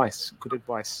good advice.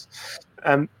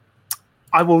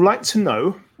 I would like to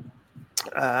know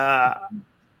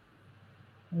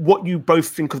what you both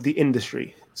think of the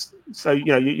industry. So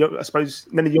I suppose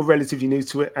Nena, you're relatively new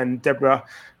to it, and Debora,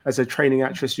 as a training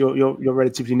actress, you're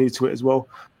relatively new to it as well.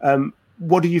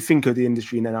 What do you think of the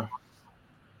industry, Nena?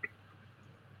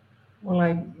 Well,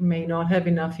 I may not have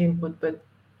enough input, but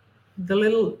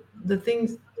the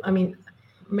things, I mean,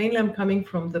 mainly I'm coming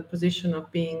from the position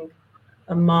of being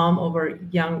a mom of a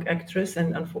young actress,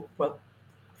 and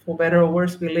for better or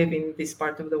worse, we live in this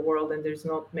part of the world, and there's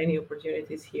not many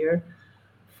opportunities here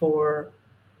for,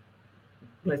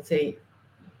 let's say,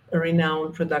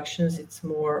 renowned productions. It's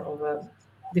more of a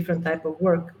different type of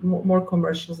work, more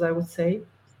commercials, I would say.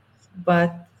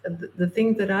 But the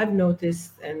thing that I've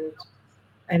noticed,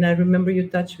 and I remember you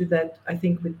touched with that, I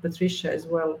think with Patricia as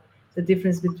well, the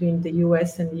difference between the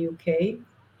US and the UK,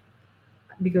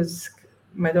 because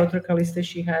my daughter Calista,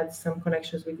 she had some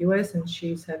connections with US, and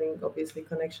she's having obviously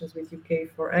connections with UK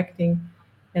for acting.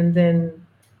 And then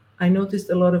I noticed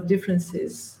a lot of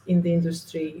differences in the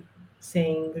industry,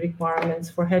 saying requirements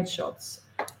for headshots,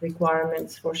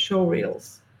 requirements for show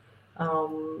reels,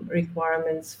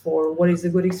 requirements for what is a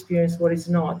good experience, what is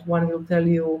not. One will tell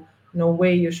you, no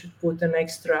way you should put an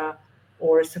extra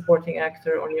or a supporting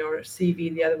actor on your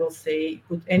CV. The other will say,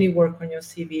 put any work on your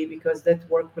CV because that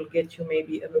work will get you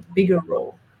maybe a bigger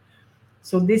role.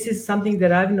 So this is something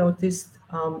that I've noticed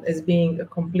as being a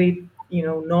complete,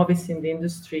 novice in the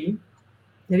industry.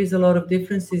 There is a lot of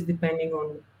differences depending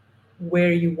on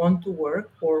where you want to work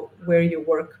or where your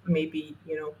work may be,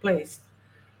 placed.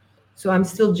 So I'm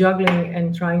still juggling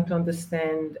and trying to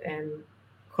understand and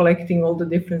collecting all the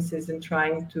differences and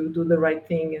trying to do the right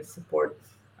thing and support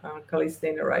Calista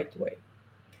in the right way.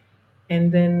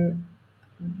 And then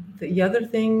the other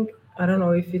thing, I don't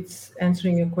know if it's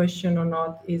answering your question or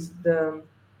not, is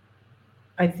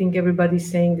I think everybody's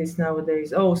saying this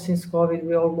nowadays. Oh, since COVID,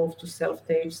 we all moved to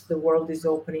self-tapes. The world is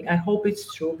opening. I hope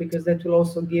it's true, because that will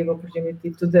also give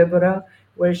opportunity to Deborah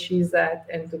where she's at,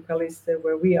 and to Calista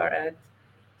where we are at.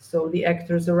 So the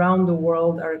actors around the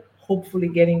world are hopefully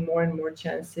getting more and more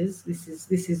chances. This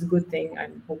is a good thing,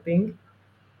 I'm hoping.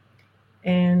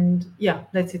 And yeah,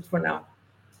 that's it for now.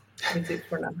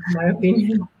 My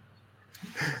opinion.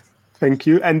 Thank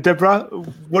you. And Deborah,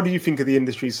 what do you think of the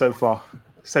industry so far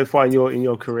in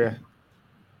your career?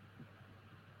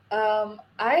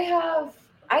 I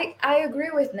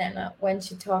agree with Nena when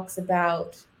she talks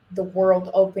about the world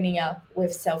opening up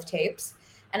with self-tapes.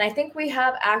 And I think we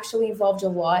have actually evolved a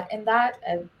lot in that.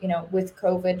 With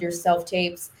COVID, your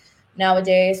self-tapes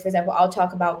nowadays, for example, I'll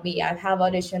talk about me. I have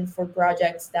auditioned for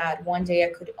projects that one day I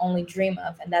could only dream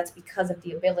of, and that's because of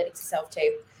the ability to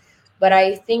self-tape. But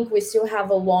I think we still have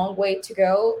a long way to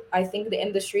go. I think the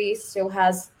industry still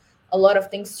has a lot of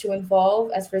things to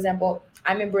involve. As for example,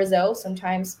 I'm in Brazil.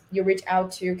 Sometimes you reach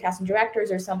out to casting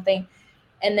directors or something,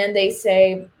 and then they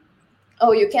say,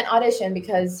 oh, you can't audition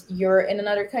because you're in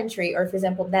another country. Or for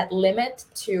example, that limit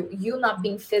to you not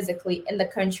being physically in the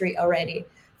country already.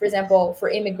 For example, for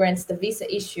immigrants, the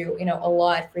visa issue, a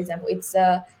lot. For example, it's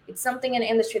something in the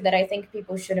industry that I think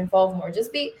people should involve more.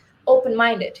 Just be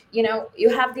open-minded. You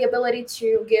have the ability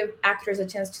to give actors a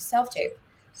chance to self-tape.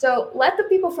 So let the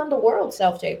people from the world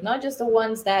self-tape, not just the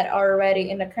ones that are already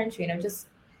in the country. Just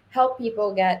help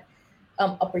people get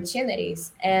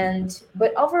opportunities.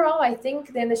 But overall, I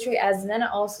think the industry, as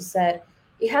Nena also said,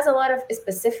 it has a lot of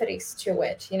specificities to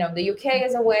it. The UK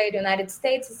is a way, the United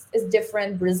States is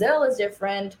different, Brazil is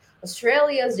different,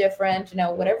 Australia is different.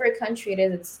 Whatever country it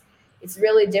is, it's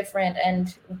really different.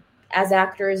 And as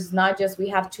actors, not just we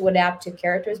have to adapt to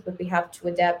characters, but we have to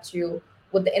adapt to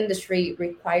what the industry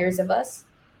requires of us.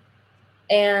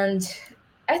 And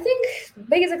I think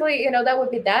basically, that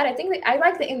would be that. I think I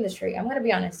like the industry. I'm going to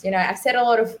be honest. I said a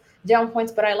lot of down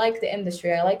points, but I like the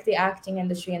industry. I like the acting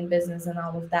industry and business and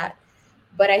all of that.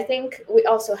 But I think we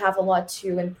also have a lot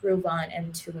to improve on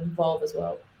and to involve as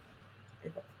well.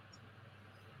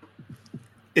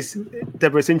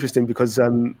 Deborah, it's interesting because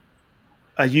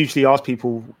I usually ask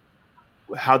people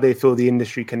how they feel the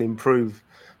industry can improve.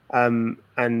 And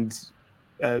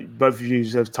both of you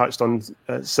have touched on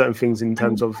certain things in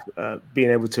terms of being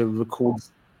able to record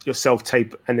your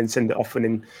self-tape and then send it off, and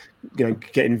then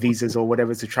getting visas or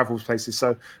whatever to travel places.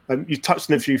 So you touched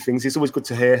on a few things. It's always good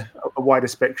to hear a wider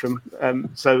spectrum.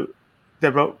 So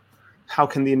Deborah, how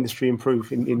can the industry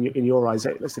improve in your eyes?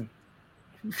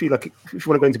 If you want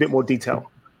to go into a bit more detail.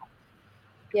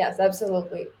 Yes,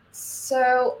 absolutely.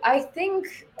 So I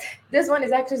think this one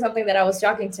is actually something that I was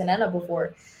talking to Nena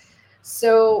before.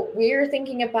 So we're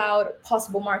thinking about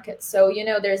possible markets. So,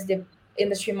 there's the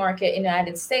industry market in the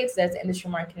United States, there's the industry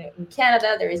market in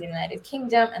Canada, there is the United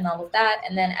Kingdom and all of that.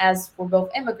 And then as for both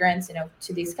immigrants,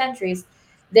 to these countries,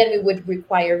 then we would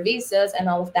require visas and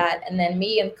all of that. And then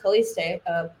me and Calista,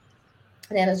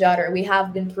 Nana's daughter, we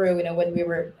have been through, when we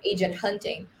were agent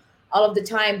hunting, all of the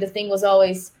time, the thing was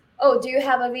always, oh, do you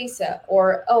have a visa?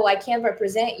 Or, oh, I can't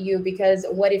represent you because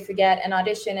what if you get an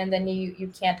audition and then you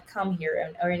can't come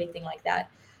here or anything like that.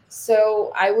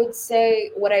 So I would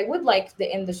say what I would like the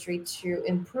industry to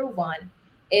improve on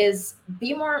is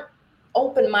be more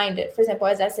open-minded. For example,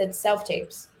 as I said,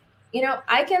 self-tapes.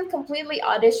 I can completely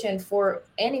audition for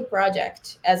any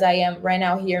project as I am right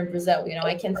now here in Brazil.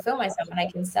 I can film myself and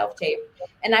I can self-tape.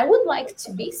 And I would like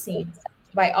to be seen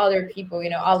by other people,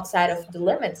 outside of the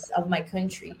limits of my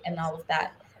country and all of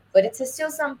that. But it's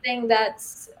still something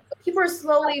that's people are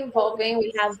slowly evolving.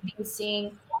 We have been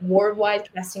seeing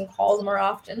worldwide casting calls more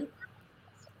often.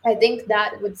 I think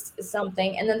that was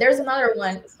something. And then there's another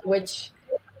one which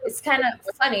is kind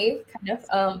of funny,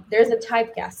 there's a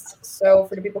typecast. So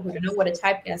for the people who don't know what a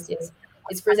typecast is,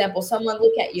 it's, for example, someone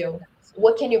look at you.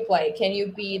 What can you play? Can you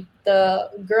be the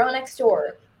girl next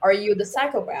door? Are you the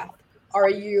psychopath? Are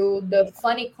you the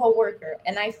funny coworker?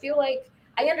 And I feel like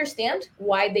I understand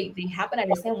why they happen. I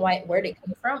understand where they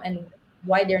come from and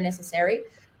why they're necessary.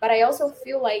 But I also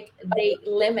feel like they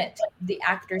limit the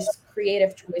actor's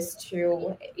creative choice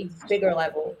to a bigger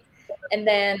level. And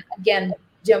then again,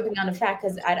 jumping on the fact,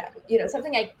 because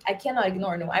something I cannot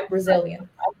ignore. No, I'm Brazilian,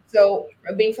 so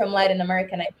being from Latin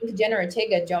America, and I think Jenna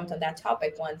Ortega jumped on that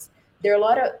topic once. There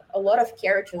are a lot of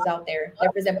characters out there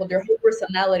that, for example, their whole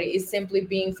personality is simply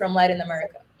being from Latin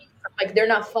America. Like they're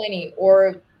not funny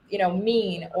or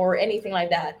mean or anything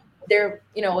like that. They're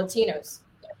Latinos.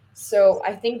 So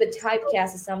I think the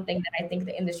typecast is something that I think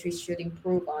the industry should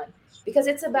improve on, because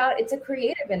it's a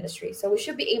creative industry. So we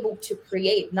should be able to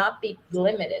create, not be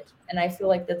limited. And I feel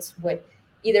like that's what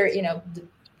either, the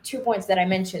 2 points that I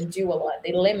mentioned do a lot.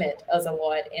 They limit us a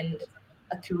lot in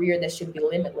a career that should be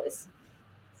limitless.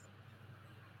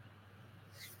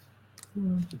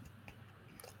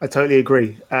 I totally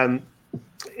agree.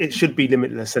 It should be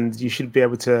limitless, and you should be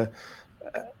able to.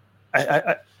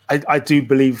 I do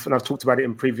believe, and I've talked about it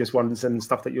in previous ones and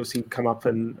stuff that you'll see come up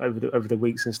and over the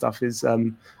weeks and stuff, is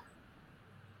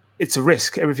it's a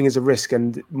risk. Everything is a risk,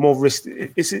 and more risk.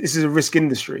 This is a risk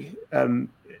industry, and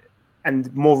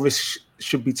more risks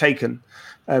should be taken.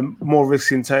 More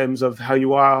risks in terms of how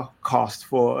you are cast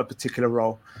for a particular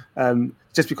role.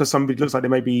 Just because somebody looks like they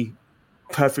may be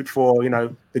perfect for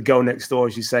the girl next door,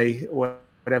 as you say, or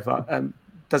whatever,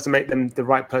 doesn't make them the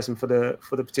right person for the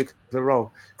particular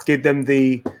role. Give them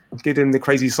the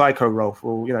crazy psycho role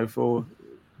for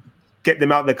get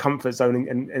them out of their comfort zone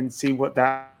and see what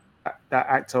that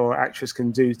actor or actress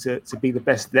can do to be the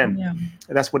best them. Yeah.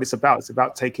 And that's what it's about. It's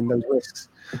about taking those risks.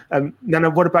 Nana,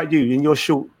 what about you? In your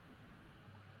short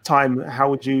time,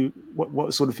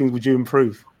 what sort of things would you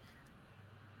improve?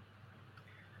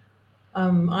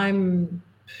 I'm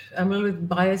a little bit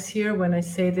biased here when I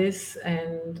say this,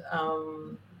 and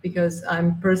because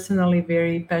I'm personally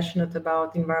very passionate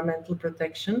about environmental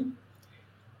protection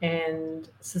and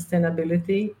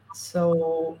sustainability.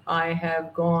 So I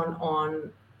have gone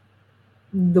on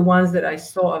the ones that I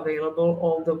saw available,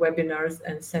 all the webinars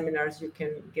and seminars you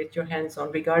can get your hands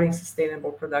on regarding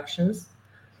sustainable productions.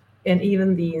 And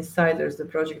even the Insiders, the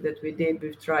project that we did,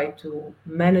 we've tried to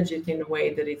manage it in a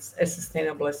way that it's as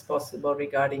sustainable as possible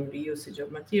regarding reusage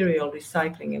of material,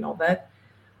 recycling, and all that.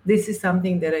 This is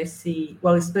something that I see,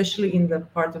 well, especially in the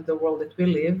part of the world that we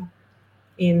live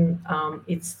in,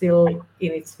 it's still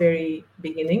in its very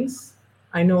beginnings.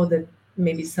 I know that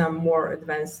maybe some more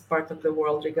advanced part of the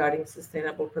world regarding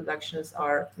sustainable productions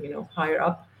are, higher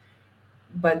up.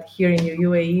 But here in the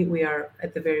UAE, we are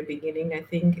at the very beginning, I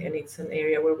think, and it's an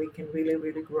area where we can really,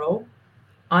 really grow.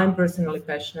 I'm personally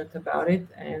passionate about it,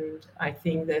 and I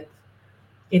think that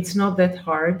it's not that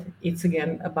hard. It's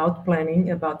again about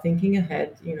planning, about thinking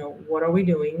ahead. What are we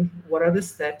doing? What are the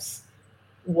steps?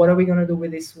 What are we going to do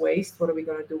with this waste? What are we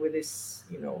going to do with this,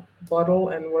 bottle?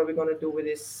 And what are we going to do with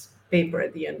this paper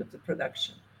at the end of the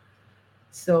production?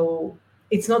 So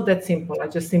it's not that simple. I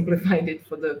just simplified it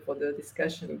for the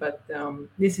discussion, but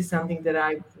this is something that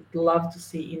I would love to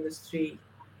see industry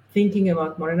thinking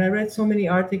about more. And I read so many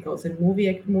articles and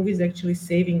movies actually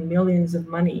saving millions of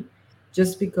money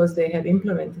just because they have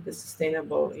implemented the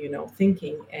sustainable,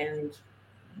 thinking and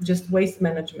just waste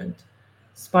management.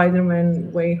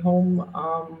 Spider-Man Way Home,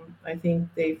 I think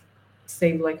they've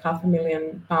saved like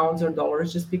 £500,000 or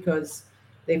dollars just because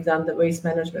they've done the waste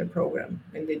management program,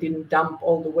 and they didn't dump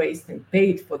all the waste and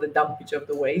paid for the dumpage of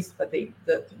the waste, but the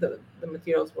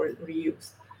materials were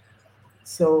reused.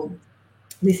 So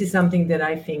this is something that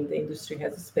I think the industry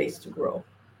has a space to grow.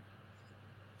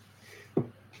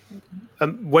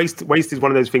 Waste is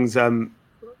one of those things.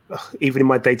 Even in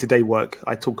my day-to-day work,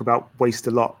 I talk about waste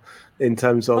a lot in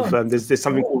terms of there's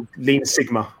something called Lean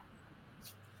Sigma,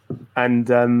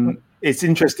 and it's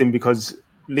interesting because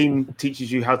Lean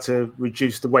teaches you how to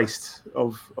reduce the waste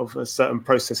of a certain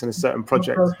process and a certain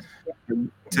project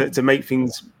to make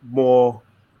things more,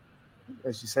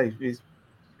 as you say,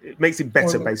 it makes it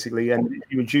better, basically. And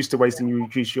you reduce the waste and you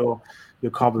reduce your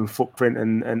carbon footprint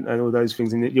and all those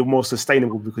things. And you're more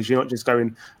sustainable because you're not just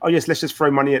going, oh, yes, let's just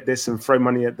throw money at this and throw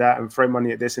money at that and throw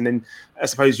money at this. And then I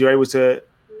suppose you're able to,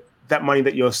 that money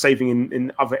that you're saving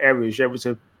in other areas, you're able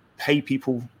to pay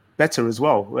people better as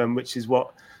well, which is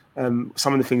what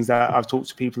some of the things that I've talked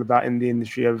to people about in the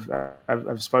industry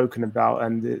have spoken about.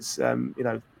 And it's,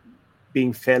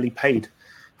 being fairly paid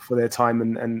for their time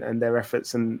and their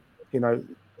efforts. And,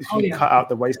 if you cut out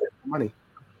the waste of money.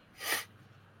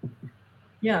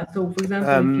 Yeah. So, for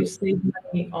example, if you save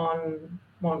money on,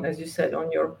 as you said,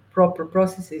 on your proper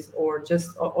processes or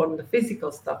just on the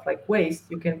physical stuff like waste,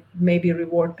 you can maybe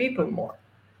reward people more.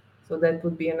 So that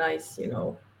would be a nice,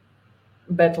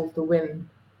 battle to win.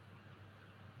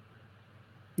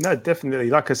 No, definitely.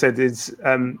 Like I said, it's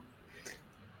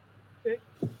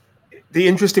the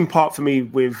interesting part for me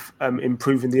with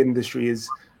improving the industry is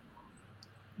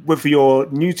whether you're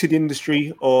new to the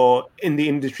industry or in the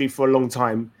industry for a long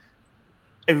time,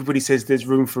 everybody says there's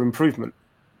room for improvement.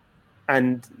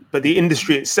 But the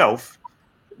industry itself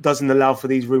doesn't allow for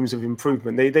these rooms of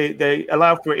improvement. They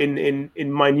allow for it in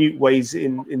minute ways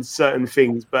in certain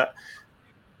things, but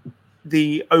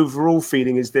the overall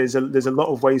feeling is there's a lot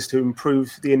of ways to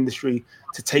improve the industry,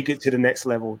 to take it to the next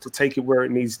level, to take it where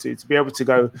it needs to be able to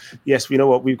go, yes, we know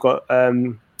what we've got.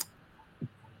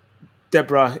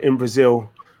 Debora in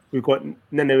Brazil, we've got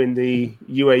Nena in the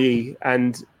UAE,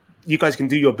 and you guys can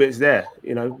do your bits there,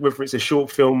 whether it's a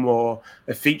short film or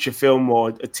a feature film or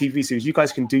a TV series, you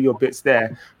guys can do your bits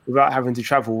there without having to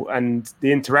travel. And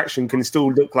the interaction can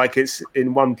still look like it's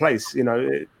in one place.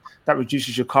 That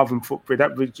reduces your carbon footprint.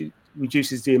 That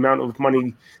reduces the amount of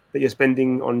money that you're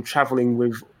spending on traveling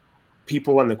with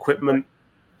people and equipment.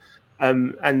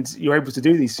 And you're able to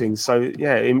do these things. So,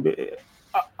 yeah,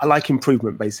 I like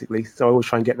improvement, basically. So I always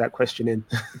try and get that question in.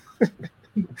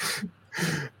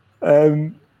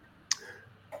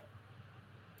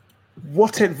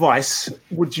 What advice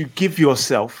would you give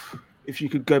yourself if you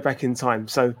could go back in time?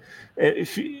 So it's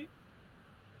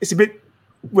a bit,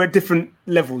 we're at different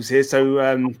levels here.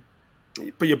 So,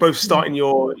 but you're both starting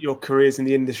your careers in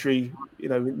the industry,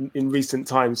 in recent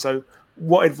times. So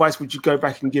what advice would you go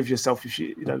back and give yourself if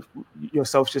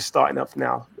yourself just starting up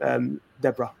now,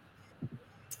 Debora?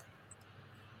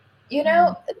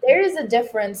 There is a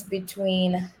difference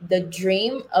between the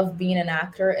dream of being an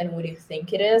actor and what you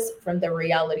think it is from the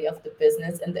reality of the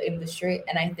business and the industry.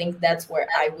 And I think that's where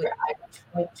I would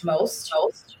most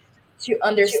to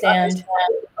understand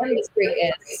what the industry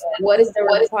is, what is the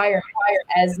requirement,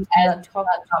 as talk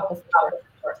of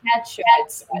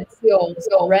headshots, skills,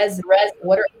 resume,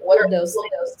 what are those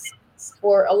things?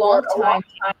 For a long time,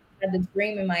 I had the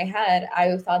dream in my head.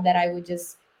 I thought that I would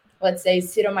just, let's say,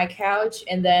 sit on my couch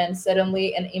and then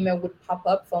suddenly an email would pop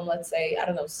up from, let's say, I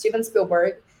don't know, Steven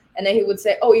Spielberg. And then he would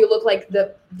say, oh, you look like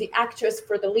the actress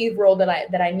for the lead role that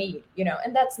I need,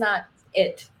 and that's not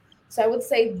it. So I would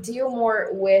say deal more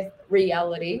with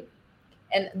reality.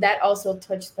 And that also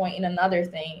touches point in another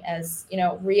thing, as,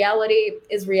 reality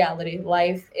is reality,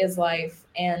 life is life.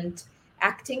 And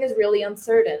acting is really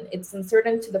uncertain. It's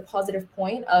uncertain to the positive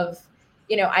point of,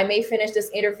 I may finish this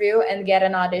interview and get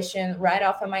an audition right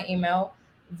off of my email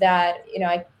that,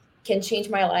 I can change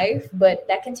my life, but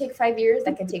that can take 5 years,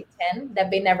 that can take 10, that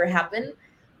may never happen.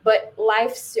 But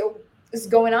life still is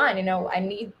going on,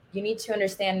 you need to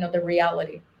understand, the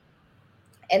reality.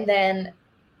 And then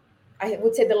I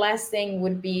would say the last thing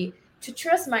would be to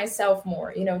trust myself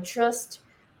more, trust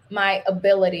my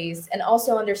abilities, and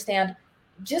also understand,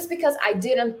 just because I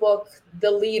didn't book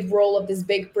the lead role of this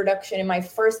big production in my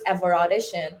first ever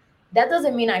audition, that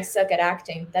doesn't mean I suck at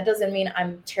acting. That doesn't mean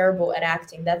I'm terrible at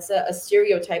acting. That's a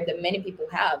stereotype that many people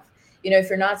have. If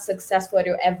you're not successful at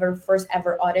your first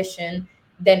ever audition,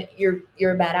 then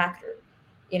you're a bad actor.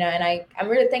 And I'm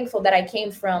really thankful that I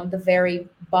came from the very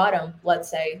bottom, let's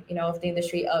say, of the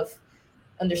industry, of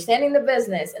understanding the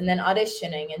business and then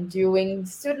auditioning and doing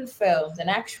student films and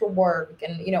actual work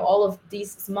and, all of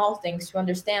these small things to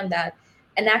understand that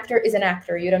an actor is an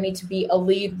actor. You don't need to be a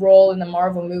lead role in a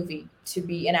Marvel movie to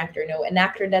be an actor. No, an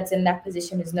actor that's in that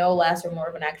position is no less or more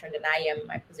of an actor than I am in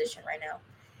my position right now.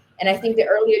 And I think the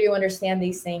earlier you understand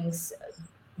these things,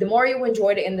 the more you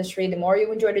enjoy the industry, the more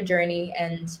you enjoy the journey,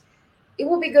 and it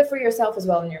will be good for yourself as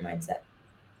well in your mindset.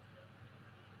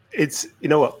 It's,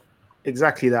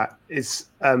 exactly that. It's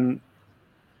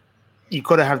you've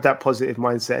got to have that positive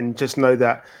mindset and just know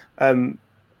that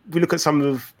we look at some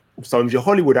of your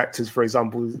Hollywood actors, for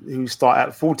example, who start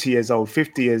at 40 years old,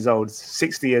 50 years old,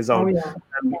 60 years old,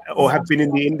 or have been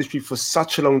in the industry for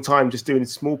such a long time, just doing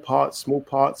small parts,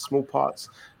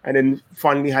 and then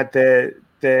finally had their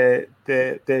they're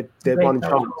Great one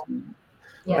chance.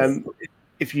 Yes.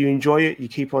 If you enjoy it, you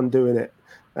keep on doing it.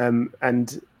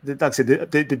 And like I said,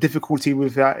 the difficulty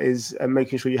with that is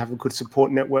making sure you have a good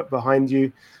support network behind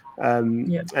you, and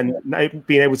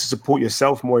being able to support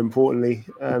yourself, more importantly.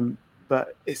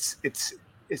 But it's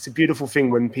a beautiful thing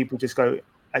when people just go,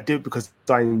 I do it because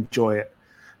I enjoy it.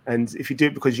 And if you do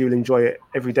it because you'll enjoy it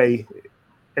every day,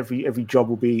 every job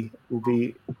will be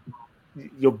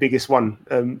your biggest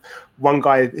one. One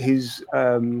guy whose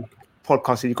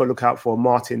podcast that you've got to look out for,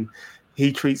 Martin,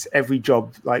 he treats every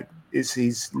job like it's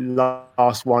his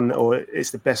last one or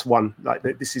it's the best one. Like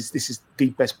this is the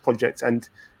best project, and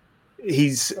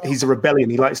he's a rebellion.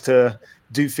 He likes to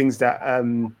do things that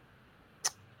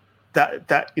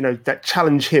that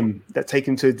challenge him, that take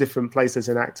him to a different place as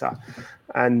an actor.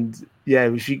 And yeah,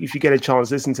 if you get a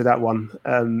chance, listen to that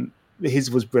one.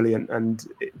 His was brilliant, and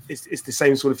it's the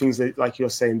same sort of things that, like you're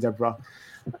saying, Deborah.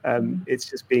 It's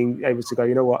just being able to go,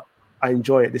 you know what, I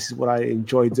enjoy it. This is what I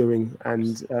enjoy doing,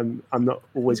 and I'm not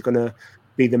always going to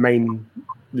be the main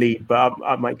lead, but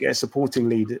I might get a supporting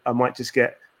lead. I might just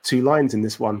get 2 lines in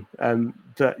this one,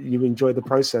 but you enjoy the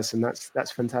process, and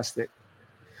that's fantastic.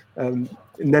 Nena,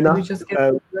 did we just get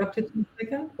interrupted in a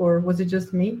second, or was it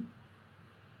just me?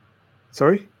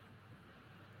 Sorry?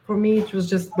 For me, it was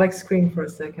just black screen for a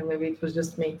second. Maybe it was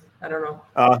just me. I don't know.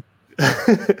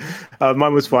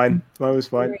 Mine was fine.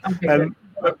 Okay,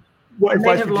 what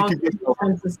advice would you give yourself?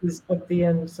 Emphasis at the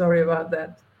end. Sorry about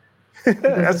that.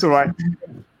 That's all right.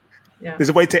 Yeah. There's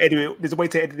a way to edit it. There's a way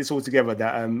to edit this all together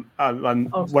that one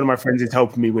of my friends is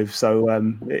helping me with. So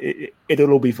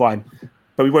it'll all be fine.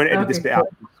 But we won't edit this bit out.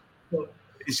 Cool.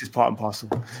 It's just part and parcel.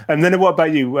 And then what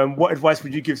about you? What advice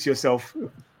would you give to yourself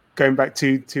going back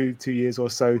 2 years or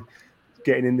so,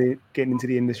 getting into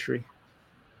the industry?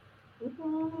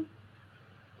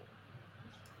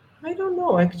 I don't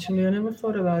know, actually. I never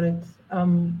thought about it.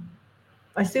 I'm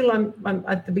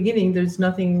at the beginning. There's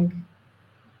nothing.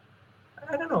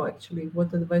 I don't know, actually.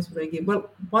 What advice would I give?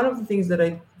 Well, one of the things that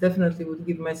I definitely would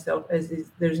give myself is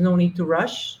there's no need to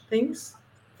rush things.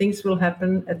 Things will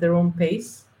happen at their own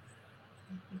pace.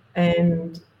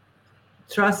 And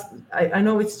trust. I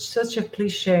know it's such a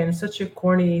cliche and such a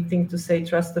corny thing to say,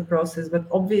 trust the process, but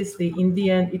obviously in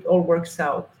the end, it all works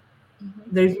out.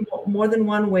 There's more than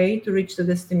one way to reach the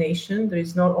destination. There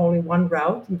is not only one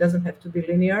route. It doesn't have to be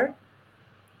linear.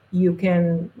 You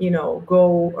can,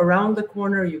 go around the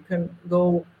corner. You can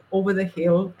go over the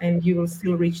hill, and you will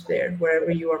still reach there wherever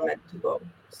you are meant to go.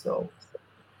 So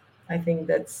I think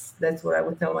that's what I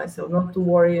would tell myself: not to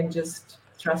worry and just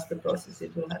trust the process.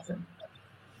 It will happen.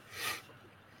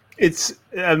 It's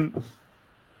I'm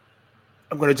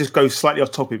going to just go slightly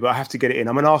off topic, but I have to get it in.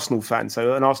 I'm an Arsenal fan,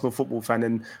 so an Arsenal football fan,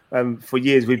 and for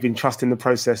years we've been trusting the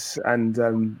process, and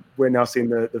we're now seeing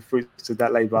the fruits of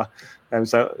that labour.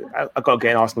 So I've got to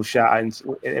get an Arsenal shout out in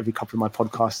every couple of my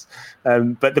podcasts.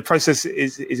 But the process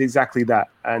is exactly that,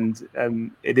 and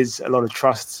it is a lot of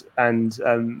trust and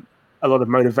a lot of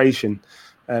motivation.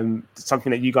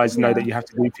 Something that you guys know that you have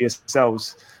to do for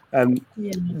yourselves.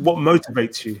 What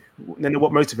motivates you? Nena,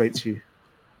 what motivates you?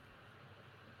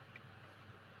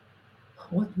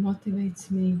 What motivates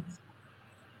me?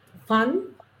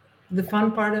 Fun, the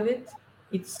fun part of it.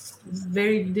 It's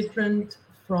very different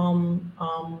from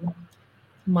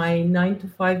my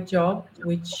 9-to-5 job,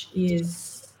 which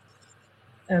is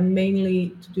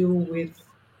mainly to do with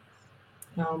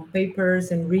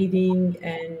papers and reading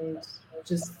and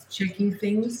just checking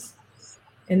things.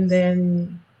 And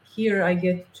then here I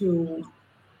get to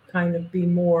kind of be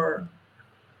more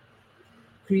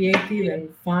creative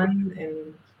and fun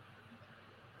and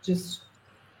just,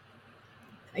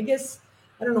 I guess,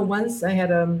 I don't know, once I had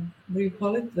what do you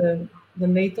call it, the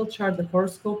natal chart, the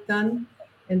horoscope done,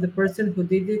 and the person who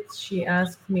did it, she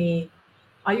asked me,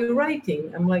 are you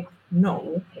writing? I'm like,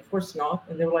 no, of course not.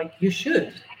 And they were like, you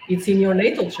should, it's in your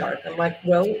natal chart. I'm like,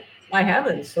 well, I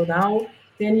haven't. So now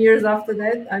 10 years after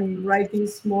that, I'm writing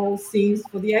small scenes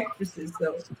for the actresses.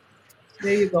 So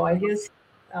there you go. I guess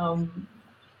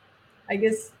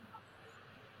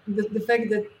the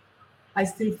fact that I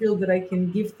still feel that I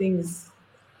can give things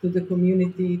to the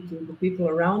community, to the people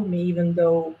around me, even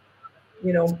though,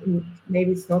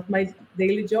 maybe it's not my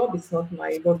daily job, it's not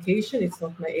my vocation, it's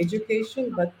not my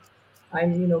education, but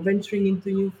I'm, venturing into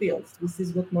new fields. This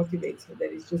is what motivates me.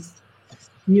 There is just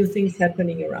new things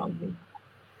happening around me.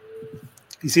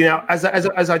 You see, now, as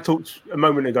I talked a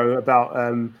moment ago about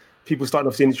people starting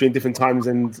off the industry in different times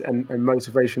and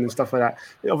motivation and stuff like that.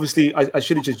 Obviously, I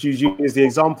should have just used you as the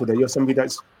example there. You're somebody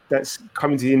that's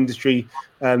come into the industry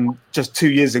just 2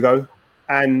 years ago,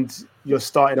 and you're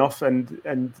starting off, and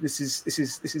this is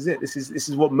it. This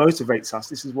is what motivates us.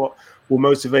 This is what will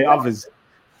motivate others.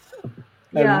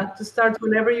 To start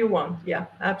whenever you want. Yeah,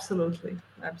 absolutely.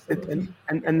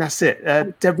 And that's it.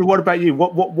 Deborah, what about you?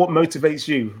 What motivates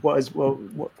you?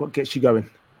 What gets you going?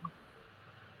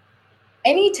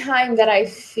 Anytime that I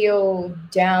feel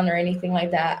down or anything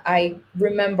like that, I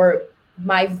remember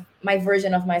my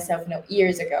version of myself,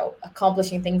 years ago,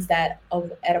 accomplishing things that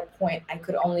at a point I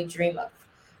could only dream of.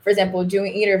 For example,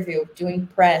 doing interview, doing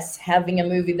press, having a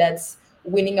movie that's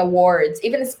winning awards,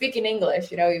 even speaking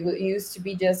English. It used to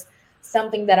be just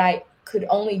something that I could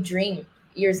only dream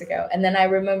years ago. And then I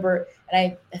remember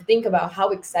and I think about how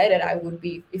excited I would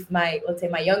be if let's say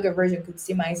my younger version could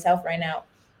see myself right now.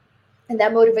 And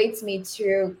that motivates me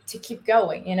to keep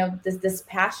going. This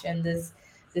passion, this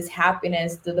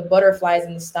happiness, the butterflies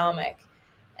in the stomach,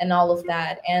 and all of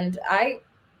that. And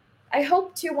I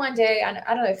hope to one day, I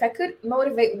don't know, if I could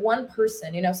motivate one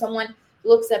person, someone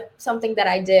looks at something that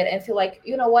I did and feel like,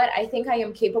 you know what, I think I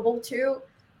am capable to.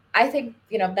 I think,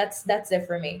 that's it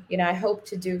for me. I hope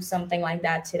to do something like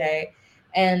that today.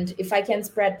 And if I can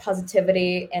spread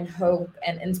positivity and hope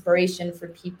and inspiration for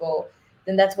people,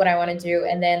 then that's what I want to do.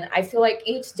 And then I feel like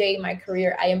each day in my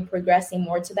career, I am progressing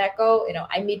more to that goal.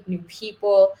 I meet new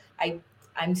people.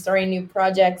 I'm starting new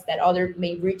projects that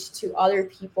may reach to other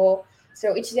people.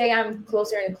 So each day I'm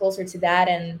closer and closer to that.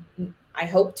 And I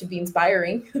hope to be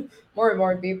inspiring more and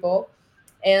more people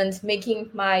and making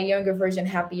my younger version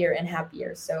happier and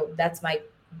happier. So that's my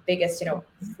biggest,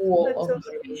 full of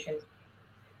motivation.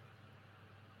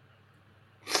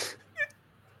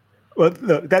 Well,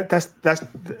 look, that's like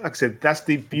I said, that's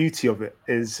the beauty of it.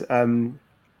 Is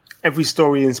every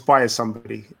story inspires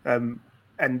somebody, and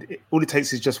all it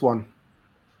takes is just one.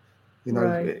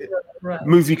 Right.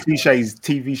 Movie cliches,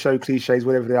 TV show cliches,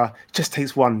 whatever they are, it just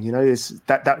takes one. It's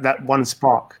that one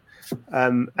spark,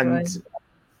 and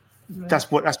that's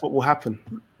what will happen,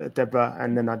 Deborah,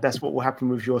 and then that's what will happen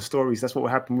with your stories. That's what will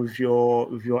happen with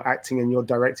your acting and your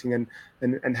directing,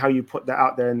 and how you put that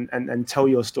out there and tell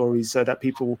your stories so that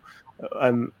people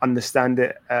understand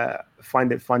it,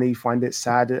 find it funny, find it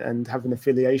sad, and have an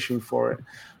affiliation for it.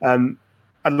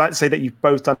 I'd like to say that you've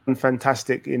both done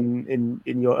fantastic in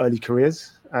your early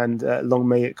careers, and long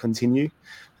may it continue.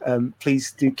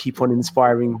 Please do keep on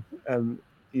inspiring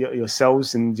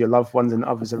yourselves and your loved ones and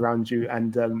others around you,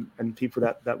 and people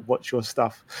that watch your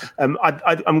stuff. I'm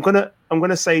gonna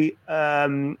say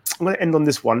I'm gonna end on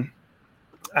this one,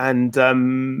 and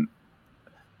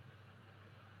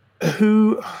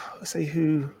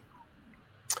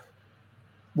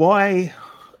why?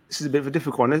 This is a bit of a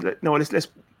difficult one. Let's.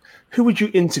 Who would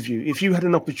you interview if you had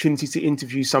an opportunity to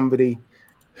interview somebody?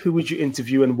 Who would you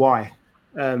interview and why?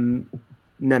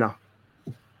 Nena.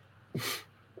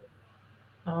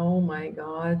 Oh my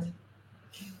God.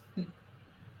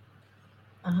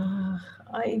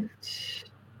 I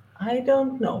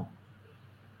don't know.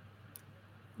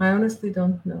 I honestly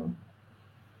don't know.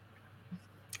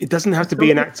 It doesn't have to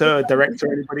be an actor, a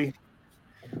director, anybody.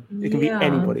 It can be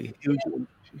anybody. Who would you interview?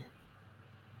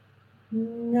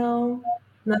 No,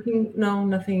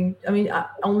 nothing. I mean,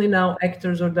 only now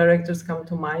actors or directors come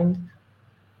to mind,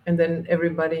 and then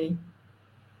everybody.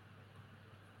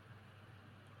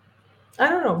 I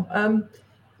don't know.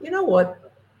 You know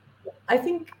what? I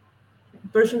think the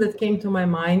person that came to my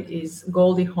mind is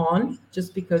Goldie Hawn,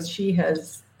 just because she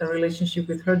has a relationship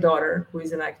with her daughter, who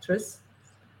is an actress.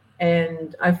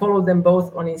 And I follow them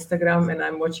both on Instagram, and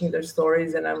I'm watching their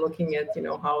stories, and I'm looking at,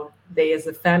 how they as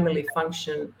a family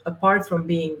function apart from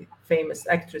being famous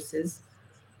actresses.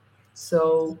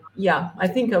 So yeah, I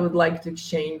think I would like to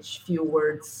exchange few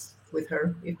words with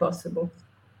her if possible.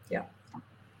 Yeah.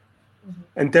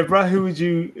 And Deborah, who would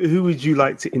you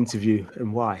like to interview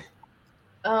and why?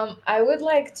 I would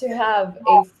like to have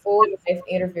a full life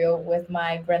interview with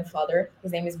my grandfather.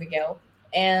 His name is Miguel.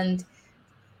 And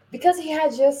because he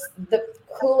had just the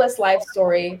coolest life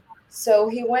story. So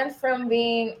he went from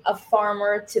being a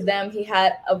farmer to them. He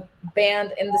had a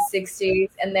band in the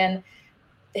 60s, and then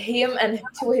him and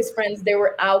two of his friends, they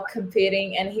were out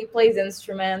competing, and he plays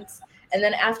instruments. And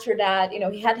then after that,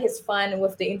 he had his fun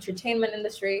with the entertainment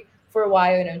industry for a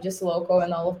while, just local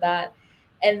and all of that.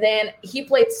 And then he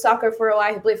played soccer for a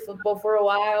while. He played football for a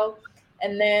while.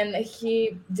 And then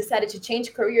he decided to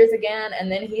change careers again.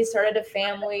 And then he started a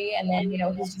family. And then,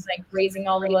 he's just like raising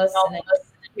all of us. And then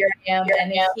here I am.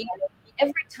 And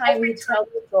every time he tells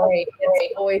the story,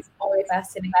 it's always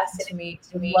fascinating to me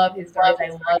to love his stories. I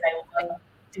love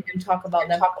to him talk about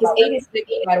them. He's 86,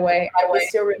 by the way. He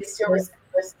still remembers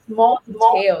small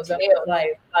details of his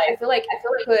life. I feel like if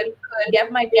I could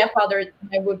get my grandfather,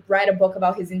 I would write a book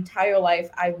about his entire life.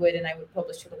 I would, and I would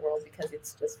publish to the world because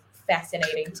it's just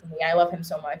fascinating to me. I love him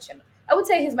so much, and I would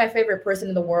say he's my favorite person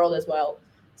in the world as well.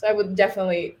 So I would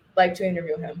definitely like to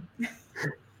interview him.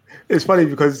 It's funny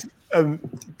because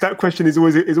that question is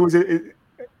always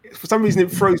for some reason it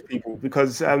throws people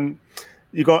because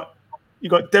you got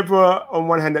Deborah on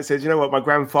one hand that says, you know what, my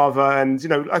grandfather, and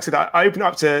like I said, I open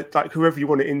up to like whoever you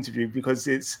want to interview because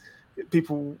it's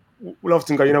people will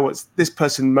often go, you know what, this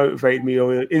person motivated me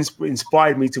or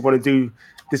inspired me to want to do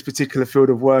this particular field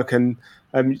of work, and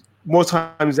more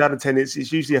times out of 10, it's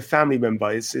usually a family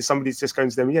member. It's somebody's just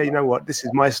going to them, yeah, you know what, this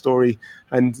is my story,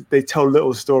 and they tell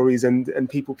little stories, and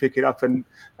people pick it up. And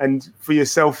for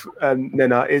yourself,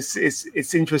 Nena,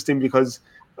 it's interesting because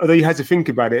although you had to think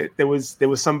about it, there was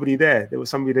somebody there. There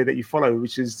was somebody there that you follow,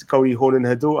 which is Goldie Hawn and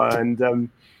her daughter,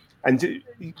 and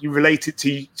you relate it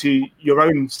to your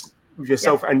own with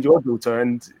yourself and your daughter,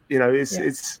 and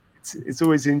it's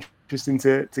always interesting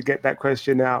to get that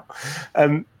question out.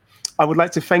 I would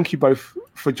like to thank you both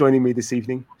for joining me this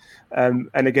evening. And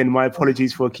again, my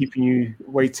apologies for keeping you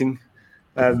waiting.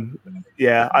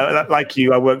 I like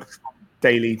you, I work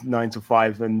daily 9 to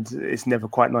 5, and it's never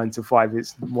quite 9 to 5.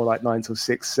 It's more like 9 till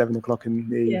 6, 7 o'clock in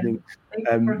the evening. Thank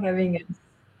you for having us.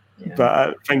 Yeah.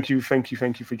 But thank you for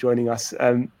joining us.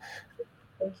 Thank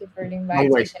you for the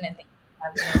invitation, and thank you for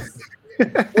having us.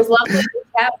 It was lovely to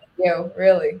chat with you,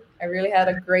 really. I really had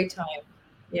a great time.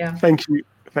 Yeah. Thank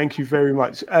you very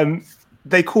much.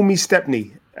 They call me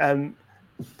Stepney.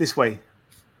 This way.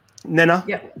 Nena,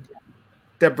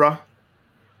 Deborah,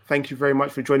 thank you very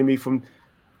much for joining me from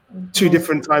 2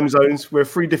 different time zones. We're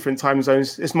 3 different time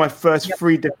zones. It's my first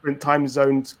 3 different time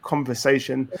zones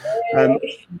conversation. There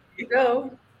you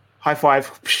go. High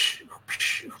five.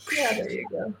 Yeah, there you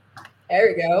go.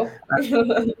 There we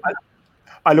go.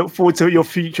 I look forward to your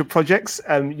future projects.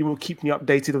 You will keep me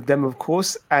updated of them, of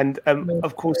course. And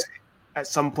of course, at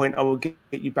some point, I will get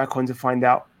you back on to find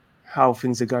out how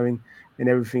things are going and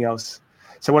everything else.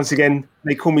 So once again,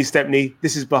 they call me Stepney.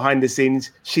 This is Behind the Scenes.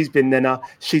 She's been Nena.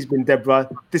 She's been Deborah.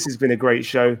 This has been a great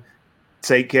show.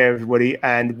 Take care, everybody,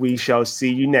 and we shall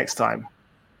see you next time.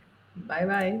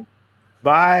 Bye-bye.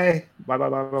 Bye. Bye.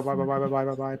 Oh,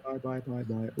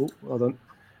 hold on.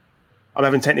 I'm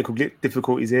having technical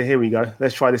difficulties here. Here we go.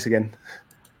 Let's try this again.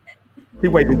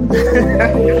 Keep waiting.